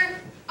earlier,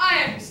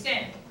 I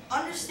understand.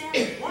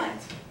 Understand what?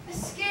 A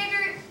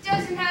skater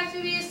doesn't have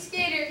to be a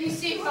skater, you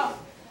see. Well,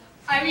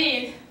 I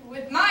mean,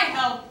 with my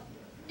help,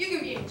 you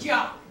can be a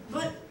jock.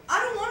 But I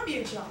don't want to be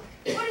a jock.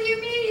 What do you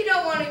mean you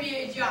don't want to be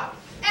a jock?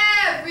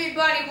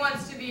 Everybody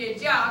wants to be a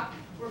jock.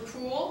 We're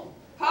cool,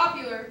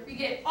 popular, we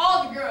get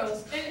all the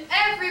girls, and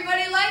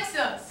everybody likes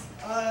us.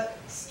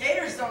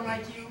 Skaters don't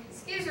like you.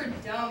 Skaters are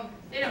dumb.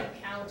 They don't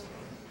count.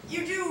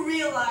 You do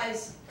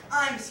realize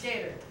I'm a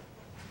skater.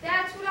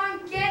 That's what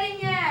I'm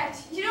getting at.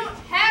 You don't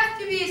have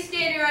to be a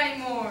skater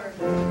anymore.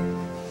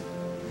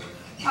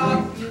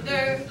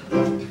 Popular.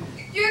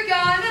 You're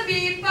gonna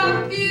be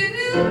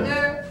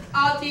popular.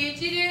 I'll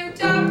teach you to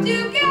talk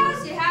to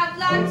girls. You have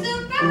lots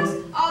of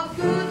bows. All the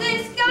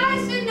coolest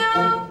guys to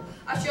know.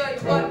 I'll show you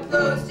what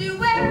clothes to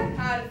wear,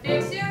 how to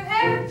fix your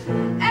hair.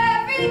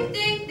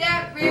 Everything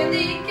that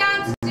really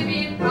counts to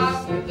be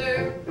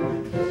popular.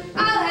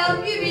 I'll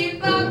help you be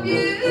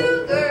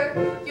popular.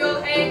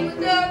 You'll hang with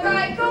the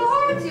right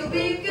cohorts. You'll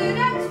be good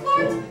at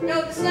sports.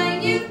 Know the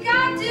slang you've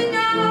got to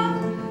know.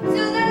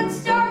 So let's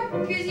start,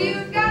 'cause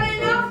you've got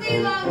an awfully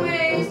long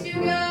ways to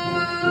go.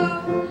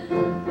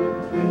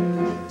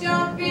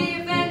 Don't be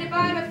offended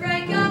by my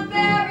frank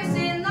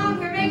comparison. Long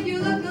hair makes you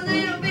look a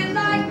little bit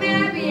like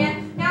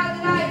Marianne. Now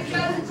that I have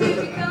chosen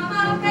to become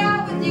a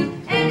pal with you,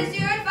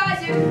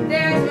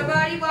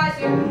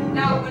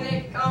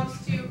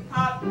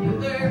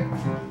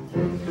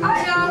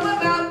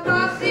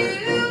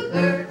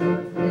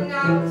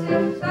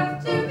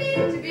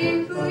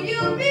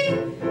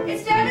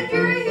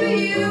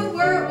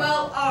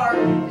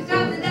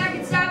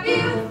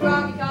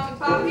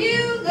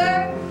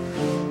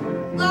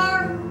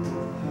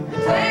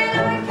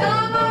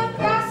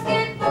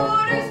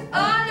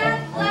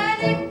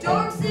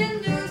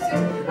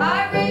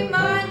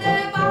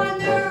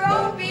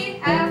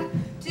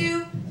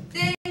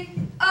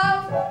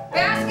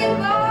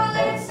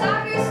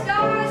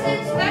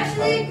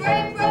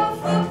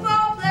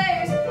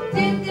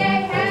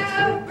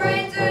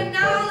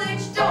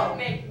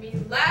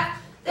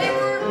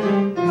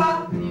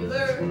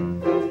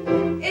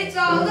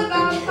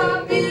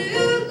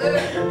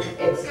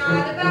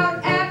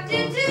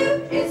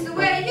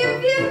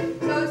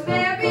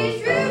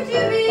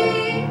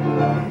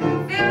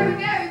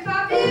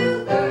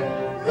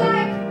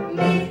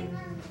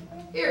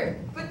 Here,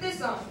 put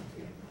this on.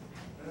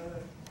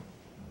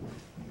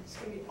 It's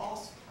gonna be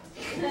awesome.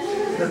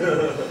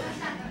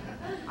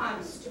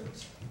 I'm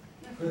stoked.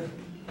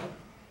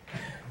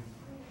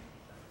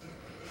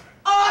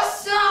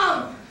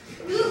 Awesome!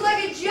 You look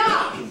like a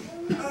jock.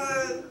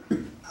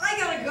 I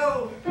gotta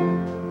go.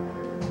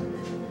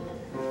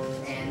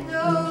 And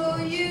though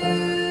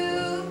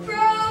you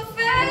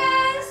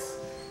profess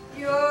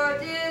your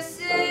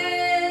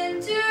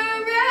disinterest,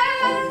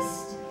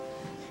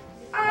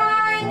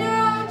 I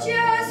know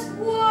just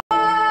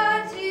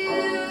what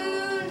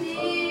you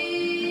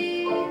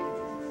need.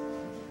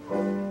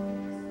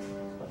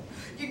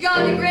 You're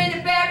gonna grant a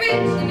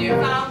beverage and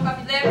your found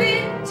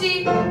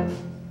popularity.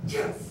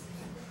 Yes.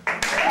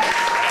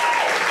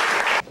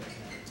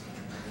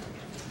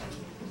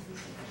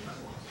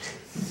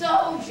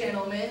 So,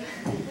 gentlemen,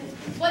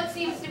 what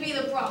seems to be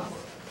the problem?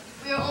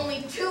 We are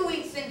only 2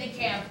 weeks into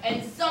camp,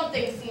 and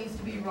something seems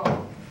to be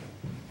wrong.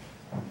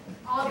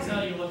 I'll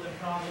tell you what the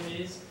problem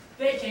is.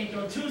 They can't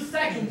go 2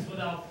 seconds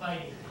without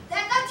fighting.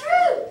 That's not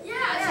true.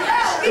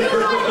 Yeah, we do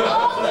it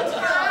all the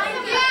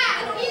time.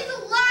 Yeah, he's a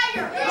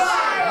liar.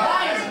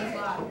 Liars.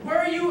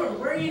 Were you or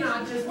were you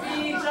not just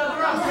beating each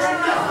other up for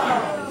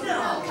nothing?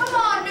 No, come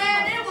on,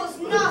 man. It was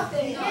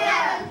nothing.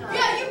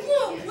 Yeah, you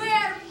blew it way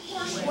out of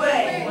proportion.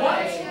 Wait.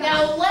 What?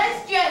 Now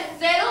let's just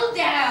settle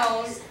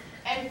down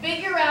and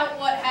figure out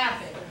what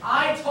happened.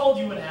 I told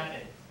you what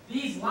happened.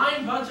 These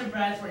lying bunch of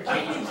brats were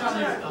taking each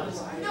other's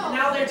guns.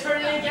 Now they're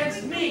turning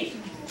against me.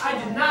 I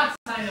did not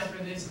sign up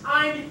for this.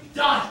 I'm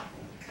done.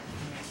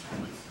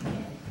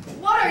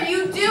 What are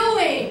you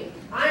doing?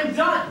 I'm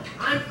done.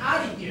 I'm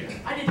out of here.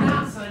 I did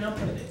not sign up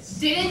for this.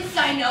 Didn't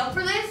sign up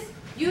for this?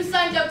 You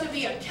signed up to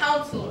be a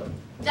counselor.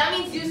 That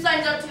means you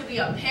signed up to be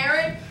a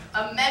parent,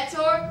 a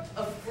mentor,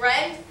 a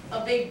friend,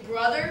 a big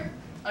brother,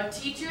 a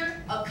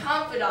teacher, a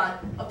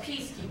confidant, a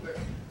peacekeeper.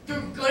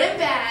 Through good and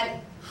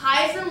bad,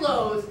 highs and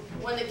lows,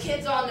 when the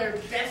kids are on their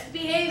best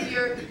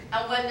behavior,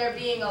 and when they're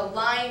being a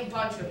lying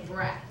bunch of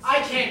brats.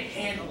 I can't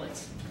handle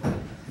it.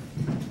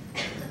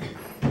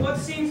 What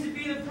seems to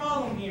be the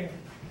problem here?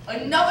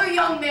 Another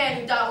young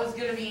man who thought it was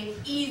going to be an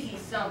easy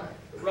summer.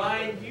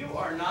 Ryan, you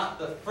are not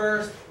the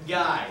first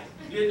guy.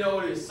 You didn't know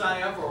what he was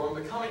signing up for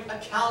when becoming a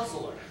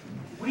counselor.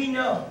 We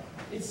know.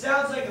 It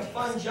sounds like a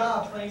fun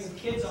job playing with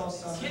kids all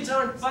summer. Kids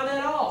aren't fun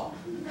at all.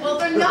 Well,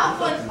 they're not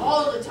fun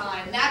all the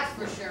time, that's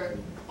for sure.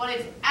 But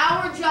it's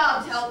our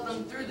job to help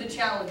them through the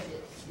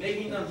challenges.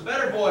 Making them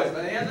better boys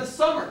by the end of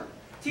summer.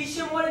 Teach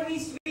them what it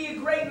means to be a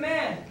great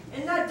man.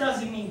 And that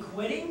doesn't mean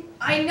quitting.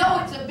 I know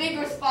it's a big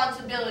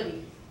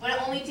responsibility, but it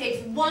only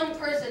takes one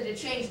person to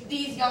change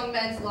these young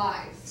men's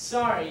lives.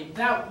 Sorry,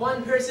 that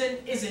one person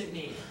isn't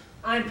me.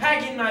 I'm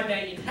packing my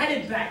bag and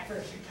headed back for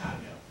Chicago.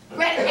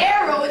 Red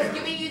Arrow is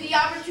giving you the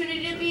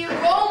opportunity to be a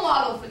role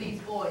model for these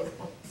boys.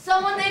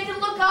 Someone they can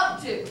look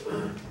up to.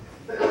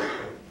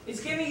 It's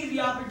giving you the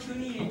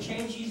opportunity to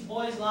change these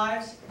boys'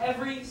 lives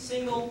every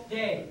single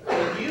day.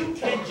 And you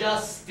can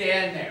just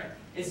stand there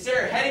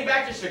instead of heading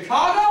back to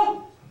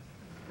Chicago?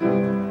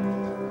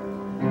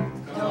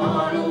 Come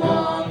on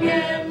along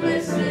and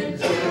listen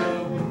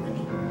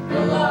to the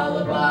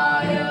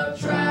lullaby of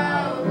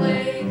Trout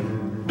Lake.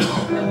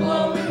 The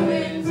blowing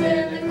winds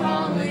and the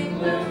calling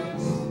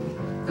moons.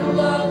 The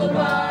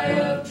lullaby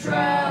of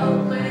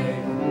Trout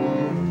Lake.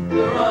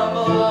 The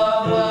rumble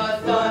of a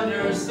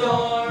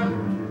thunderstorm.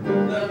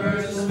 The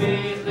birds are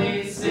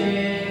sweetly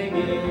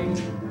singing.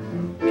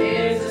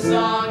 It's a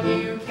song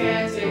you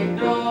can't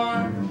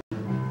ignore.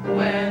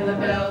 When the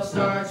bell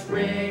starts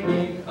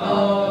ringing,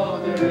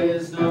 oh, there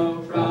is no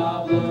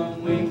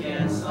problem we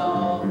can't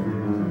solve.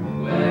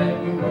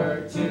 When we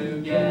work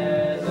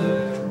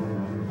together,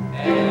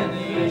 and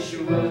the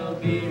issue will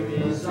be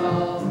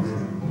resolved.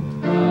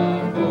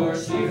 Of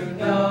course you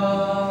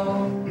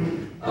know.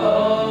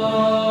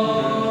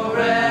 Oh,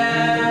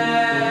 Red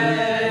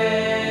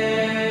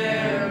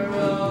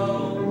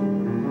Arrow,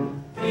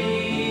 be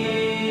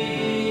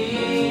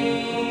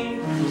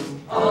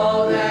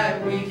all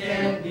that we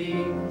can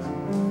be.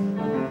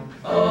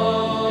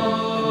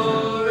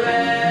 Oh,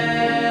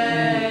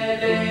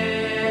 Red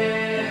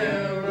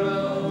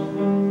Arrow,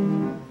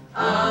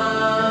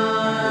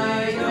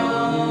 I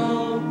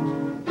know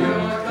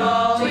you're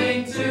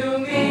calling to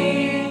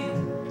me.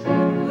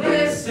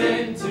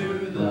 Listen to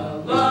the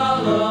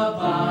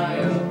lullaby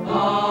of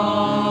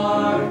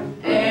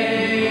R.A.C.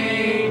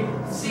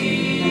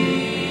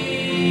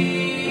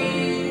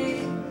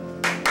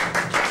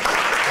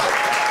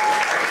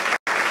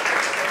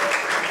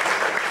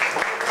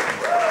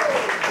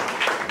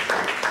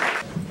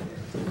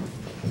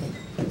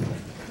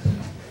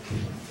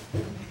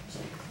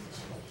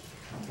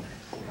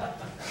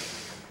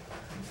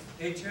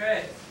 Hey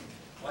Trey,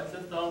 what's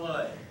with all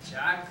the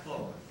jack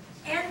clothes?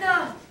 And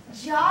the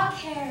jock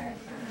hair.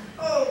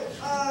 Oh,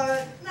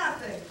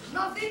 nothing.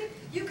 Nothing?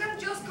 You can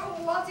just go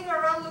waltzing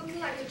around looking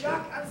like a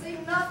jock and say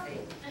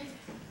nothing.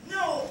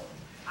 No,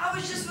 I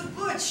was just with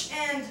Butch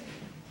and...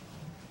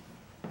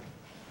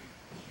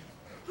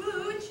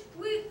 Booch?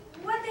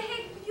 What the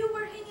heck? You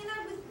were hanging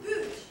out with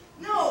Booch.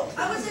 No,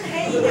 I wasn't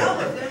hanging out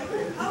with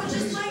him. I was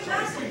just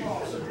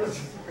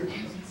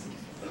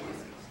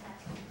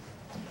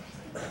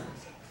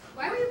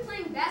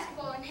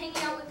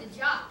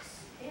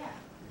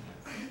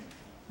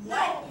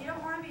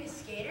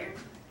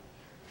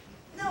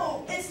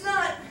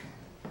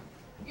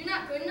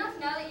enough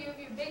now that you have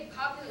your big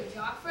popular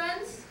jock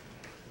friends?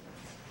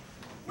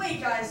 Wait,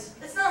 guys,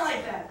 it's not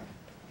like that.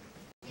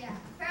 Yeah,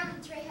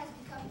 apparently Trey has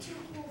become too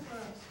cool for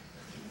us.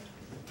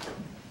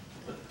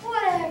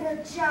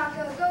 Whatever,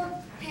 Jocko. Go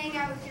hang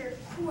out with your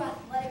cool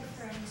athletic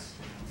friends.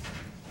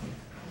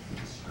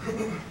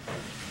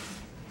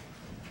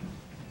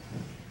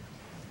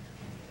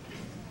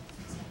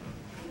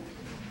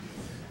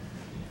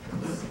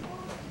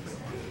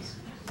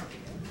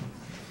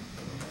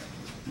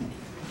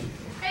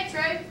 Hey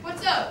Trey,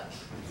 what's up?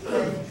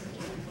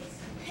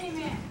 Hey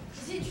man,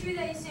 is it true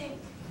that you sang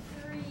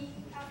 3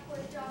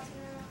 athletic jocks in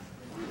a row?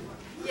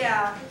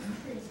 Yeah.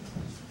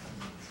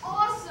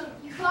 Awesome!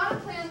 You gotta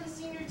play on the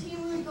senior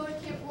team when we go to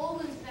Camp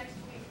Lowlands next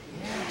week.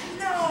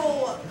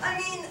 No, I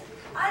mean,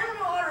 I don't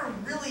know how to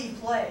really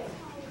play.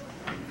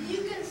 You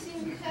can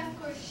sing half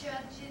course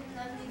shots you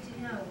don't need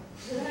to know.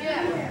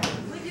 Yeah.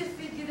 We just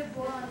figured the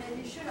ball on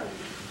and you should have.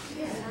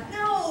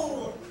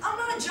 No, I'm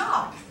not a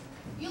jock.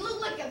 You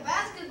look like a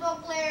basketball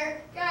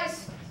player.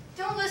 Guys,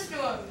 don't listen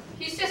to him.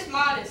 He's just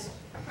modest.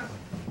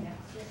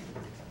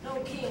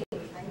 No king.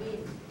 I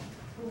mean,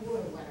 who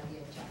would want to be a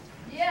jock?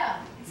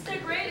 Yeah, it's the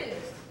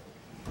greatest.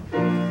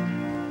 When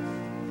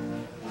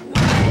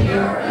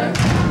you're a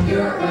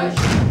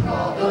jock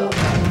all the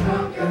way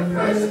from your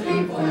first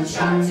 3-point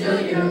shot till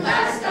your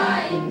last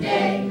dying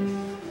day.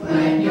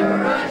 When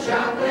you're a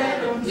jock,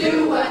 let them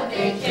do what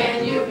they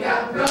can. You've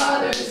got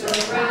brothers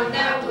around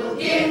that will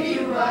give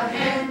you a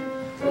hand.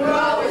 We're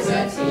always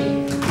a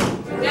team,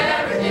 we're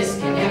never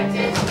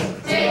disconnected.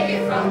 Take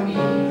it from me,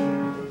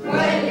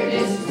 when you're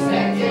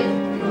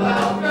disrespected, you're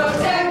well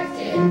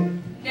protected.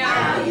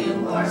 Now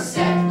you are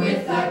set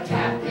with a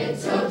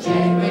capital J,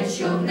 which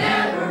you'll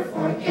never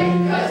forget,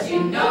 'cause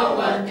you know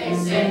what they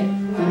say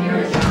when you're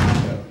a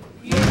jock.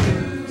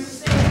 You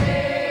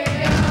stay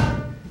a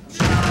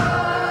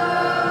jock.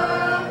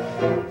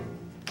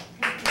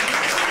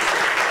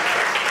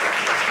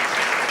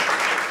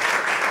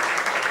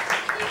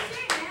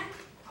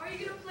 Are you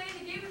gonna play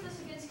the game with us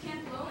against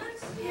Camp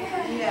Lowlands?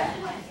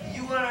 Yeah.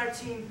 You on our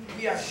team,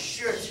 we are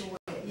sure to win.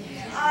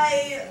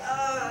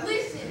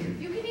 Listen,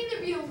 you can either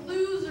be a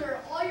loser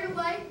all your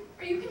life,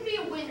 or you can be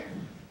a winner.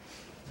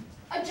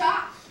 A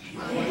jock.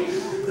 You're a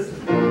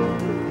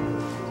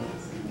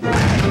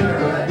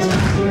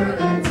jock, you're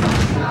the top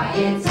guy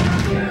in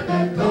town. You're the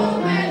gold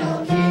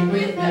medal kid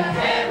with the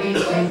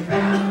heavyweight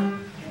crown.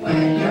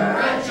 When you're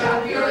a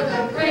jock, you're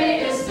the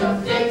greatest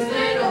of things.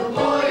 Little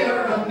boy,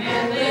 you're a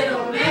man.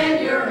 Little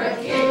man, you're a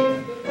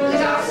king. The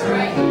jocks are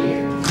right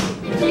here.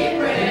 You keep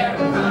Red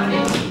Arrow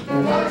running. The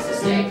boys to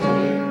stay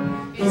clear.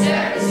 It's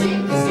every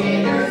single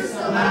skater's a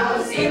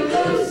lousy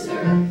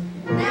loser.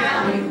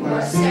 Now you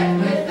are set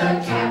with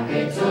a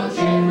capital J,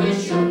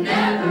 which you'll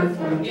never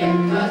forget,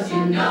 'cause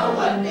you know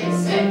what they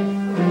say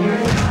when you're a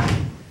jock.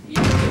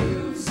 You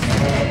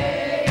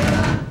stay a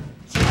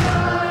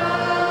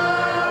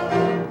jock.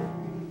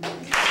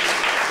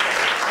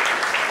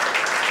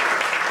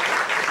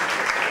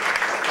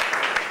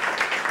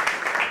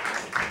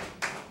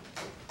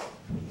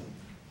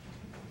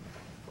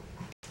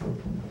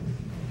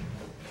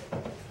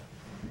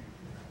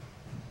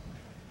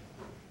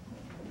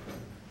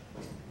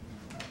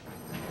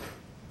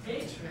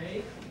 Hey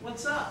Trey,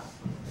 what's up?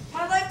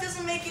 My life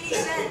doesn't make any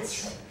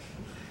sense.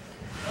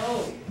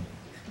 Oh,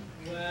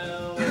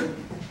 well, you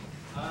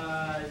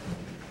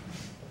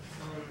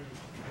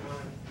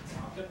want to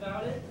talk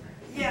about it?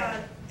 Yeah,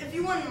 if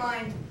you wouldn't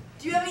mind,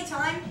 do you have any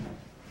time?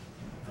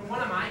 For one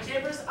of my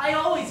campers, I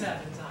always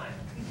have the time.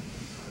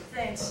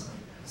 Thanks.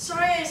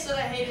 Sorry I said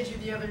I hated you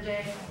the other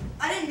day.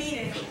 I didn't mean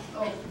it.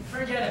 Oh,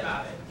 forget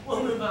about it.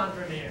 We'll move on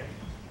from here.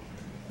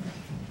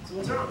 So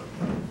what's wrong?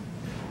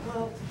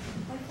 Well,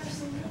 my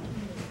first name.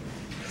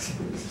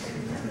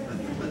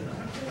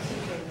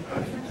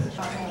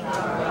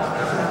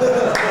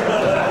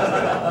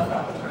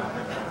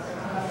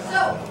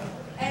 So,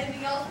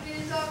 anything else we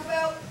need to talk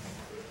about?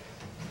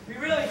 We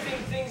really think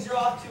things are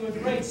off to a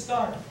great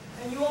start,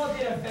 and you all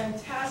did a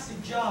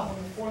fantastic job on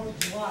the 4th of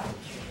July.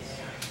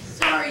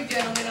 Sorry,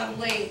 gentlemen, I'm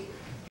late.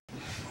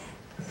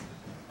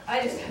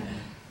 I just...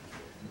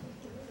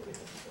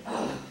 I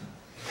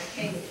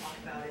can't even talk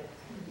about it.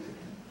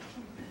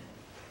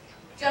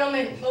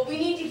 Gentlemen, but we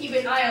need to keep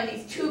an eye on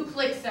these 2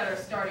 cliques that are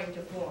starting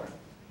to form.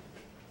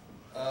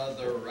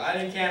 The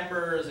riding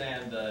campers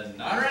and the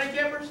non-riding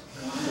campers?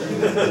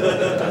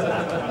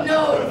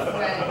 No,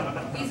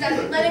 Fred. These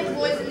athletic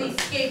boys and these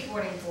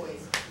skateboarding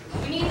boys.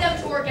 We need them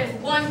to work as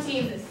one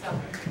team this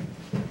summer.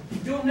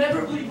 You'll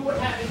never believe what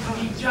happened to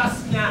me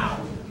just now.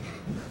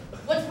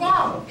 What's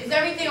wrong? Is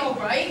everything all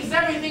right? Is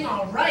everything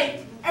all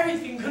right?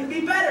 Everything couldn't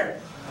be better.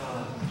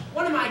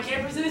 One of my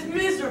campers is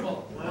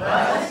miserable.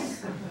 What?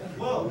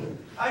 Well,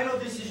 I know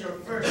this is your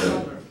first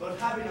summer, but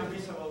having a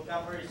miserable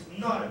camper is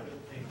not a good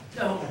thing.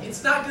 No,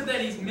 it's not good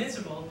that he's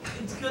miserable.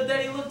 It's good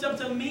that he looked up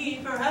to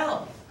me for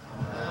help.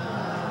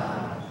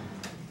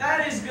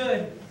 That is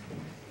good.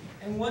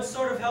 And what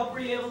sort of help were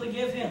you able to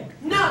give him?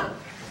 None!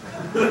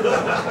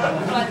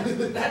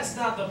 But that's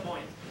not the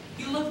point.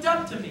 He looked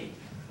up to me.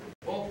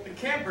 Well, the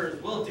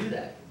campers will do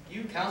that.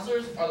 You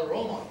counselors are the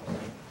role models.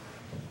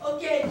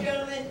 Okay,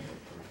 gentlemen,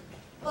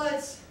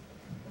 let's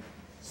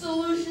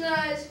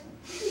solutionize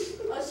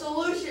a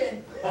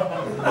solution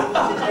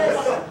to this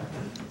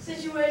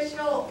situation.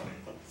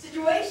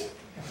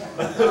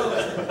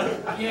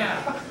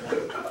 Yeah,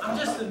 I'm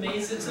just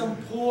amazed that some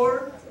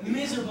poor,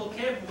 miserable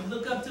camper would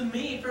look up to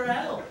me for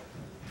help.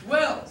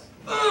 Well,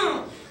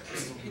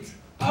 it's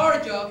our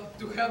job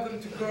to help them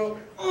to grow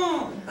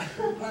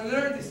and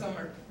learn this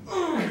summer.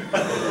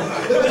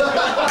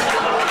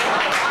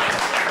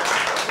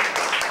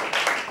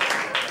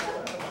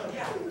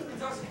 Yeah,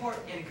 it's our support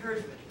and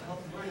encouragement to help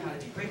them learn how to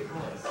be great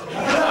boys.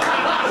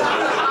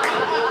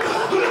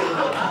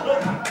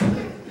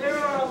 There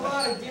are a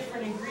lot of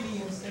different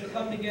ingredients that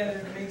come together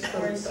to make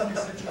Story City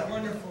such a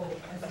wonderful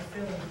and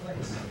fulfilling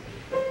place.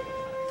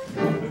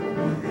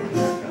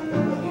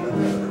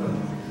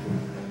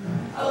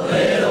 A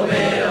little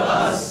bit of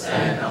us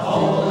and a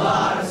whole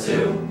lot of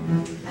soup.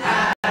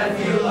 Had a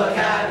few log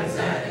cabins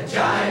and a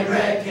giant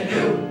red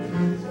canoe.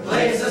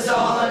 Placed us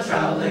all on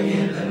Trout Lake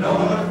in the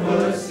North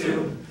Woods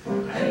too.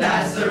 And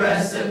that's the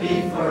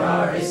recipe for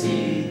RAC.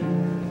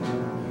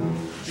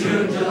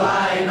 June,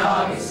 July, and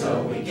August,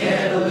 so we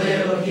get a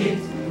little heat.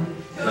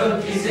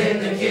 Cookies in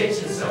the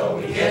kitchen, so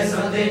we get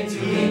something to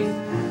eat.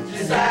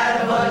 Just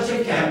add a bunch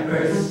of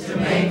campers to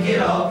make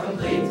it all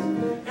complete.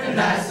 And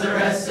that's the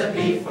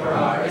recipe for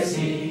RAC.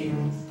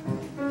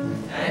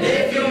 And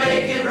if you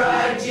make it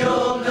right,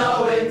 you'll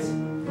know it,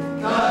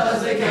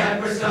 'cause the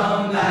campers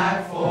come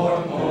back for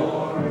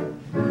more.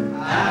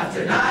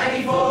 After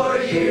 94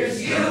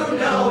 years, you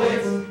know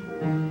it,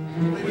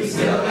 we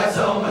still got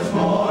so much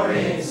more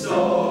in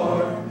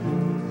store.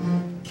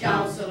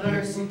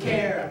 Counselors who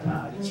care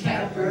about each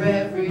camper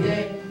every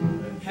day,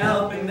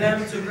 Helping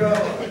them to grow.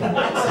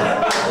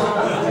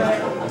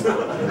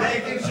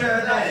 Making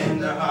sure that in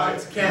their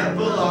hearts camp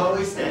will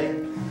always stay.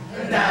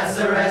 And that's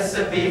the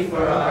recipe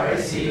for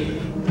RAC.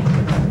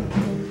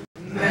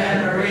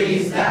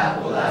 Memories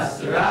that will last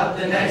throughout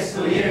the next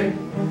school year.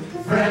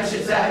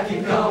 Friendships that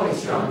keep going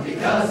strong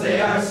because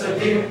they are so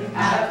dear.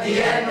 At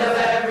the end of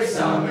every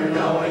summer,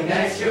 knowing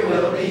next year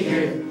will be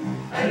here.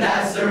 And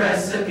that's the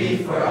recipe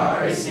for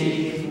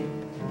RAC.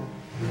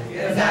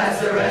 Yes, that's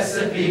the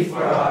recipe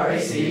for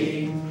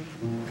RAC.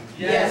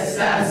 Yes,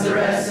 that's the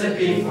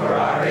recipe for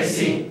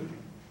RAC.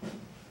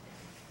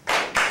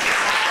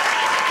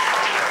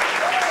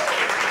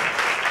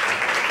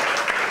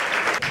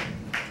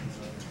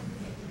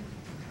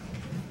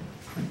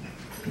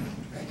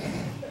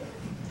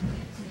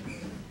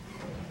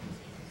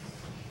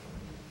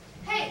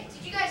 Hey,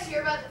 did you guys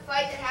hear about the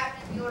fight that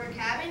happened at the Order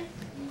Cabin?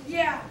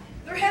 Yeah,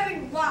 they're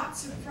having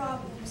lots of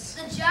problems.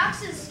 The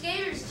jocks and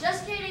skaters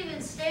just can't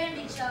even stand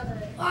each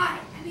other. Why?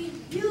 I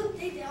mean, you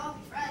think they all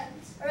be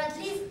friends. Or at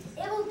least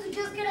able to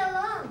just get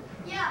along.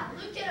 Yeah,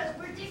 look at us.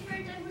 We're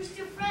different and we're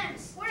still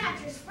friends. We're not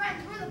just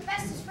friends. We're the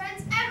bestest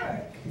friends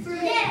ever.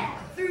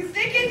 Through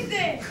thick and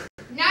thin.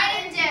 Night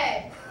and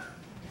day.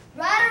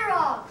 Right or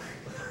wrong.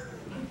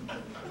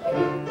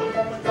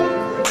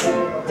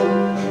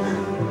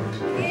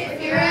 If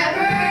you're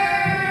ever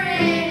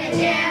in a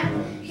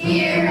jam,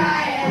 here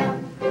I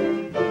am.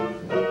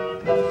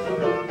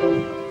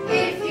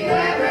 If you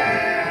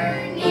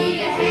ever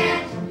need a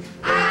hand,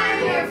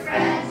 I'm your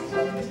friend.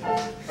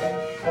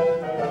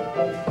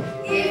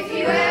 If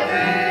you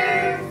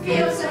ever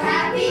feel so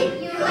happy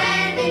you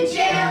land in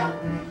jail,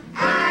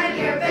 I'm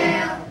your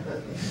bail.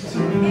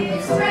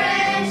 It's friend.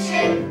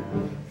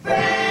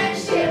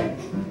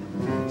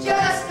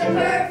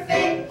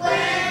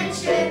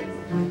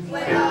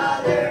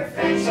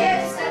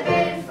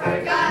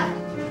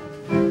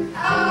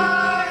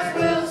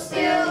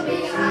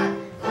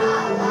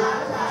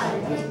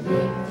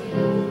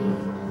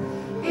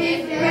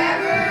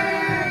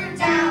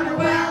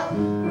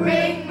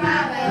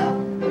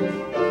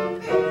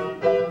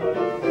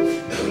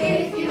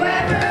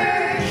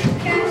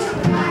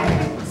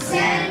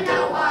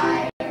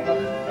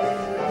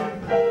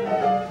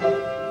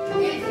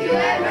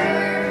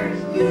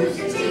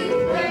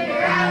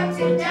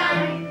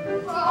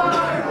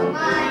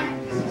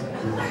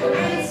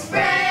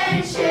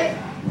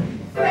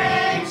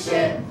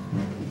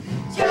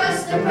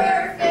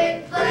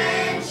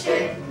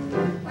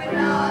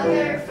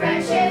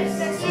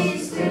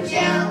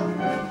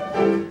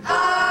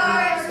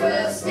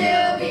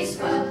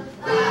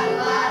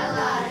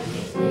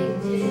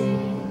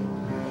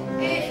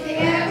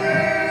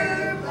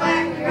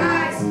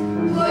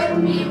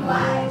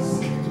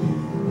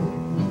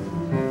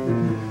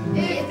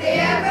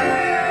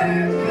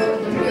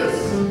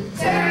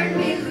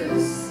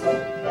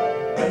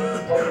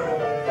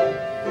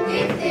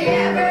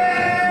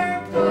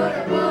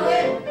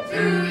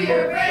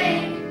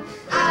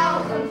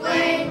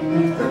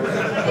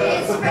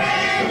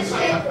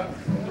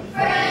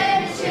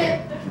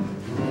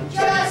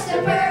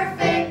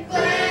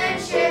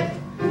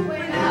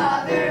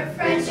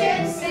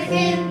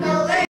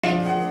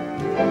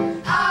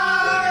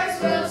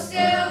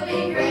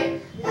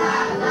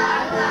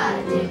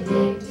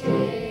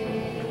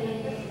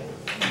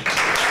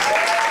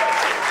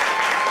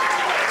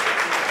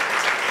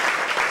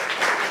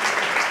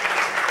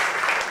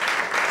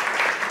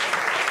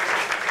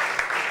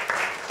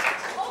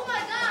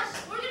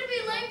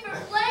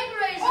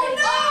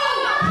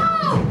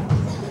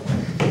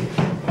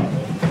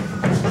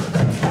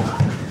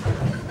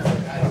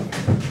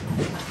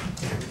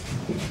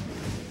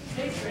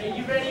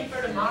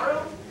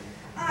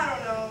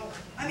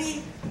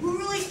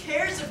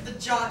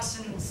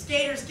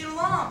 skaters get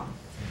along.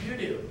 You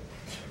do.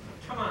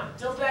 Come on,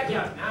 don't back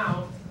out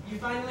now. You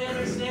finally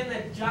understand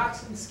that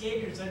jocks and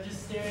skaters are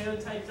just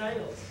stereotype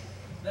titles.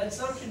 That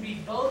some can be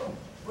both,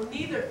 or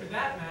neither for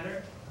that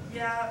matter.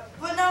 Yeah,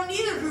 but now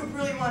neither group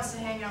really wants to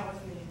hang out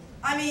with me.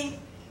 I mean,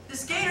 the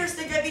skaters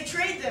think I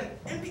betrayed them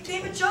and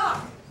became a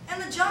jock.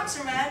 And the jocks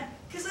are mad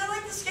because I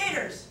like the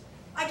skaters.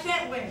 I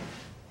can't win.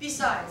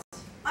 Besides,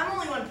 I'm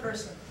only one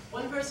person.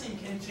 One person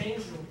can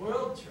change the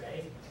world,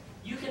 Trey.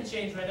 You can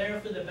change Red Arrow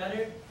for the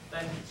better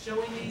by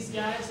showing these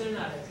guys they're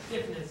not as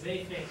different as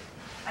they think.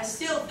 I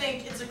still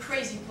think it's a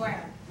crazy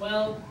plan.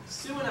 Well,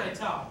 Sue and I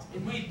talked,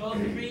 and we both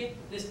agree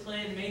this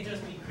plan may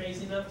just be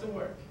crazy enough to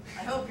work.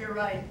 I hope you're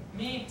right.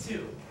 Me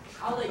too.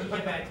 I'll let you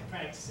get back to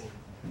practicing.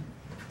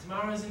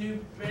 Tomorrow is a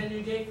brand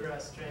new day for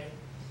us, Trey.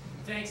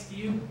 Thanks to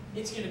you,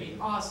 it's gonna be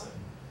awesome.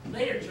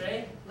 Later,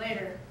 Trey.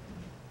 Later.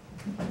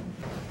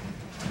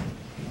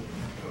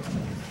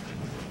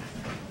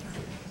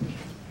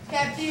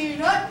 Captain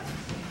Hut,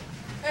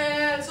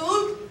 and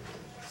salute,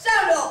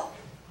 sound off.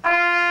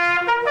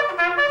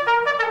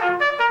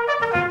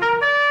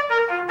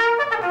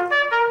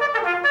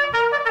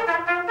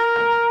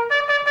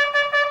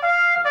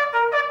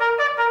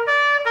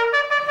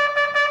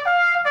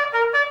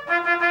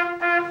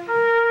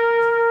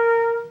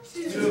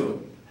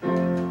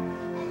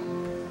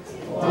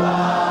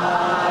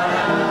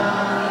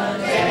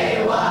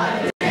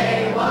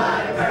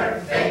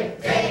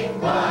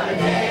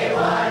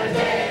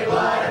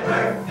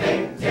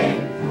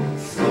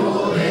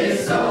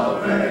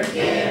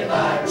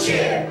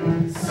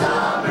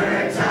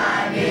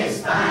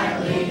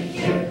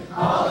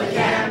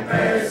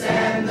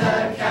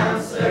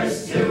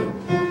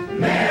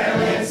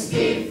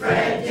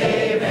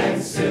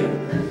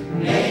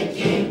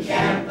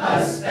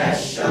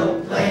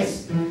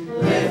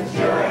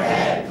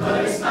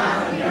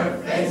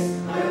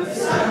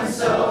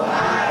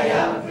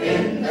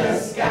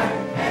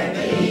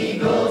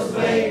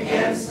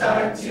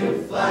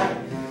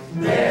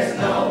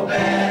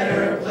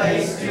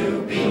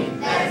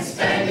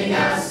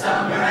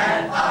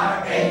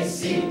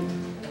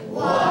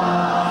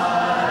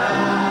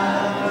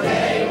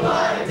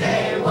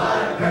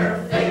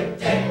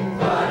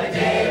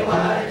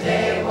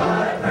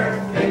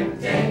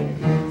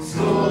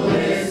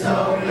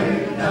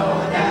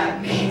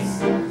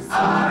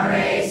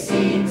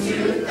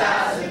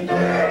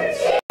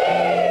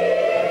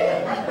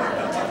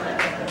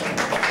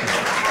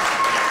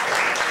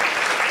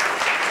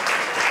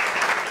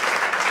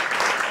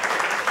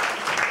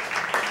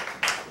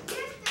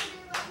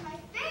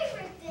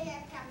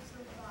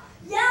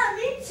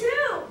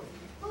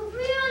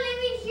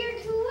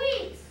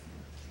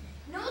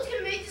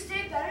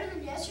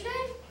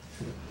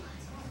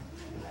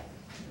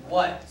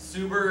 What,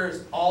 Sue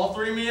Burgers all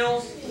 3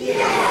 meals?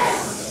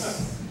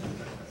 Yes!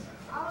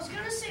 I was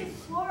gonna say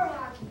floor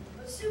hockey,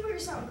 but Sue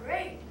Burgers sound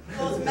great.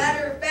 Well, as a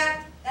matter of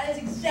fact, that is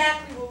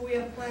exactly what we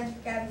have planned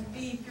for cabins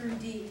B through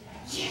D.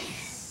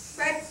 Yes!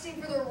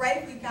 Practicing for the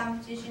rifle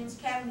competitions,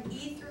 cabin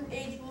E through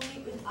H will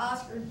meet with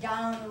Oscar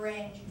down on the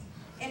range.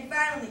 And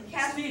finally,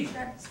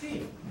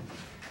 Steve.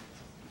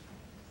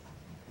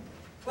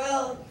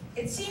 Well,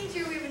 it seems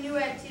here we have a new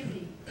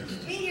activity.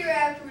 Meet here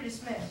after we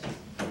dismiss.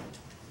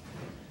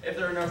 If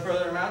there are no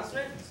further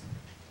announcements,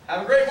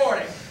 have a great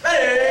morning.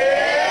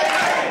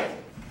 Ready?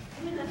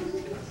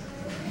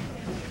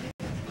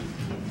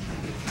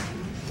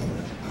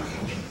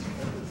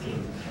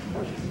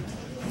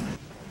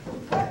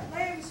 What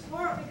layering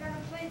sport are we gonna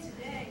play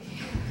today?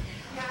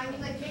 Yeah, I mean,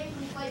 the game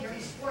we play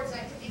during sports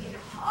activity can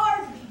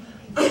hardly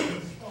be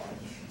considered sport.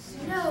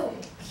 No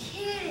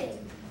kidding.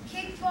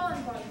 Kickball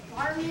and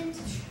bombardment.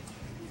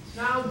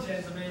 Now,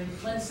 gentlemen,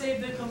 let's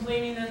save the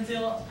complaining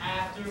until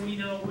after we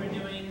know what we're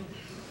doing.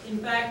 In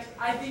fact,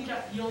 I think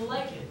you'll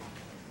like it.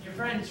 Your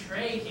friend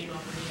Trey came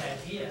up with the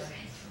idea.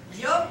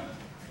 Yup,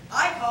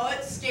 I call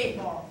it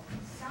skateball.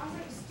 Sounds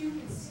like a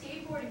stupid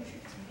skateboarding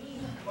trick to me.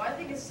 Well, I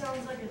think it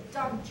sounds like a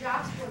dumb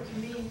jock sport to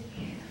me.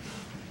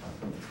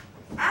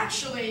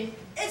 Actually,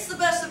 it's the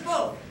best of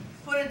both,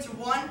 put into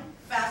one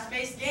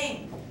fast-paced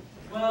game.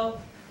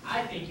 Well,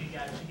 I think you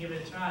guys should give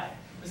it a try.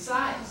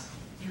 Besides,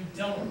 you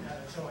don't have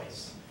a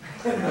choice.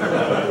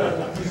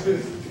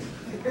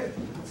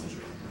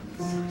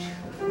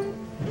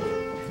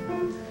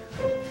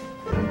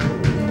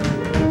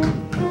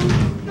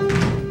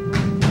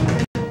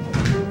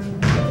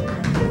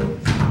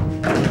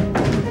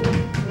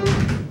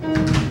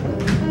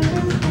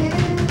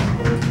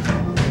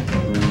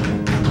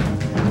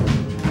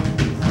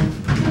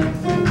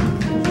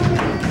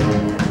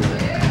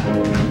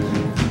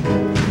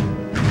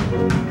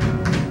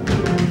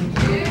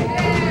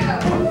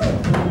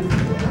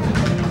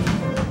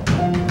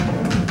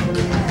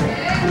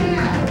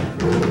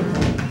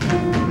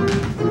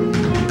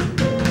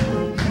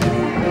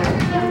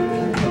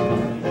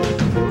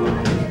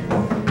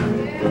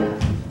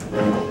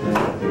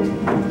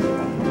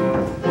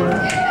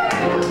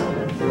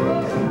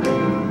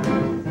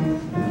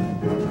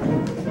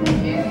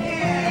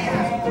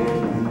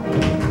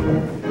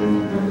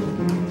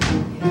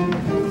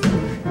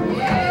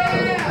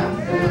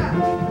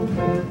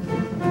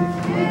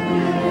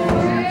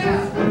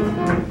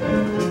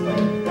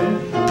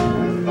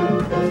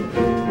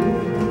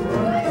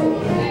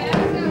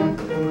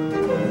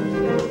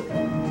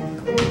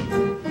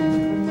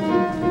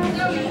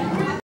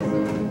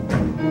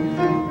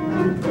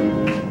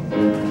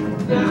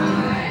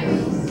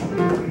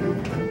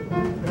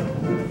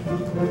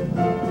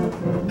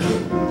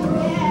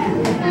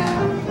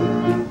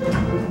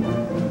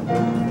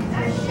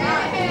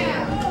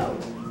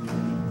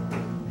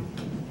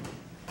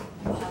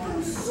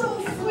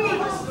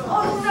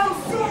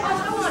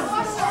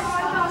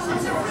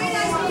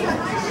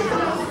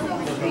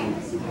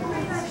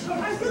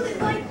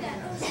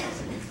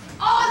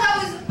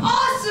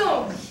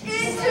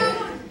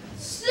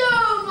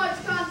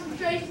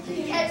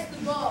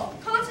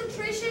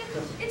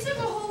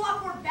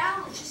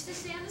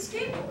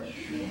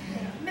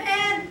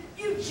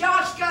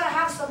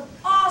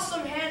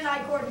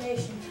 eye-to-eye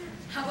coordination.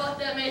 How about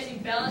that amazing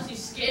balance you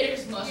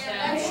skaters must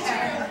have?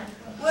 Yeah.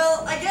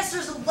 Well, I guess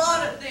there's a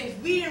lot of things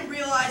we didn't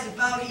realize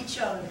about each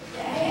other.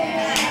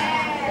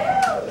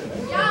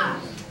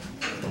 Yeah.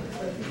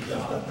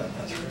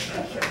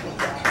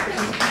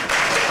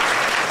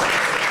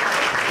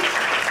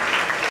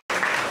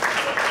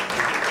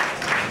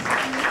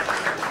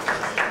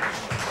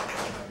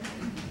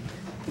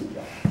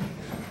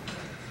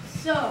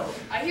 So,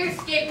 I hear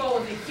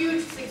skateball was a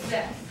huge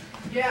success.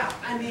 Yeah,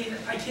 I mean,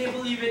 I can't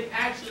believe it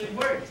actually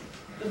worked.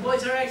 The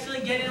boys are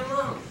actually getting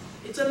along.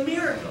 It's a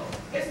miracle.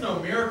 It's no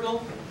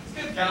miracle.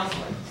 It's good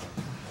counseling.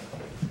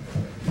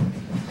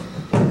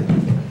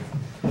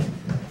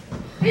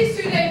 Hey,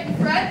 Sue, Dave, and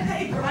Fred.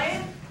 Hey,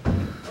 Brian.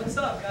 What's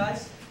up,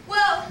 guys?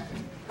 Well,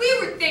 we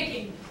were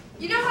thinking,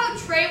 you know how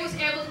Trey was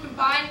able to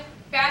combine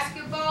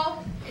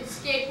basketball and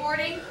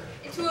skateboarding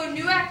into a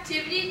new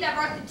activity that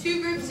brought the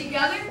two groups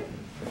together?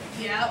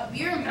 Yeah,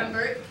 we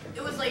remember.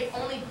 It was like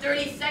only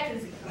 30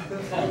 seconds ago.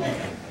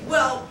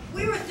 Well,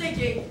 we were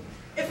thinking,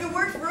 if it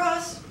worked for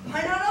us,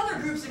 why not other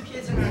groups of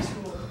kids in our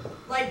school?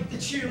 Like the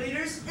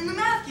cheerleaders and the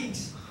math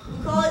geeks.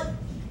 We'll call it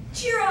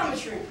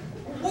cheerometry.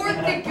 Or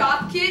the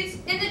goth kids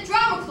in the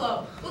drama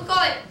club. We'll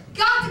call it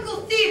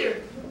gothical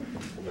theater.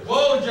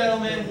 Whoa,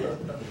 gentlemen.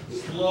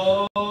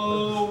 Slow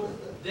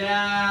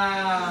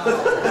down.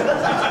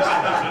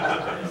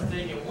 Just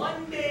take it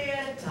one day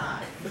at a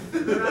time.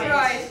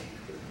 Right.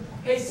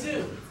 Hey,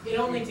 Sue, it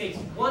only takes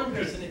one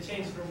person to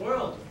change the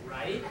world,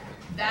 right?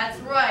 That's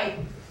right.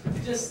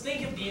 Just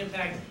think of the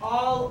impact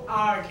all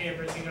our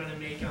campers are going to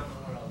make on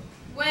the world.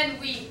 When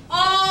we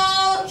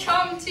all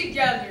come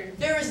together.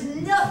 There is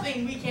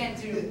nothing we can't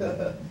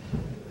do.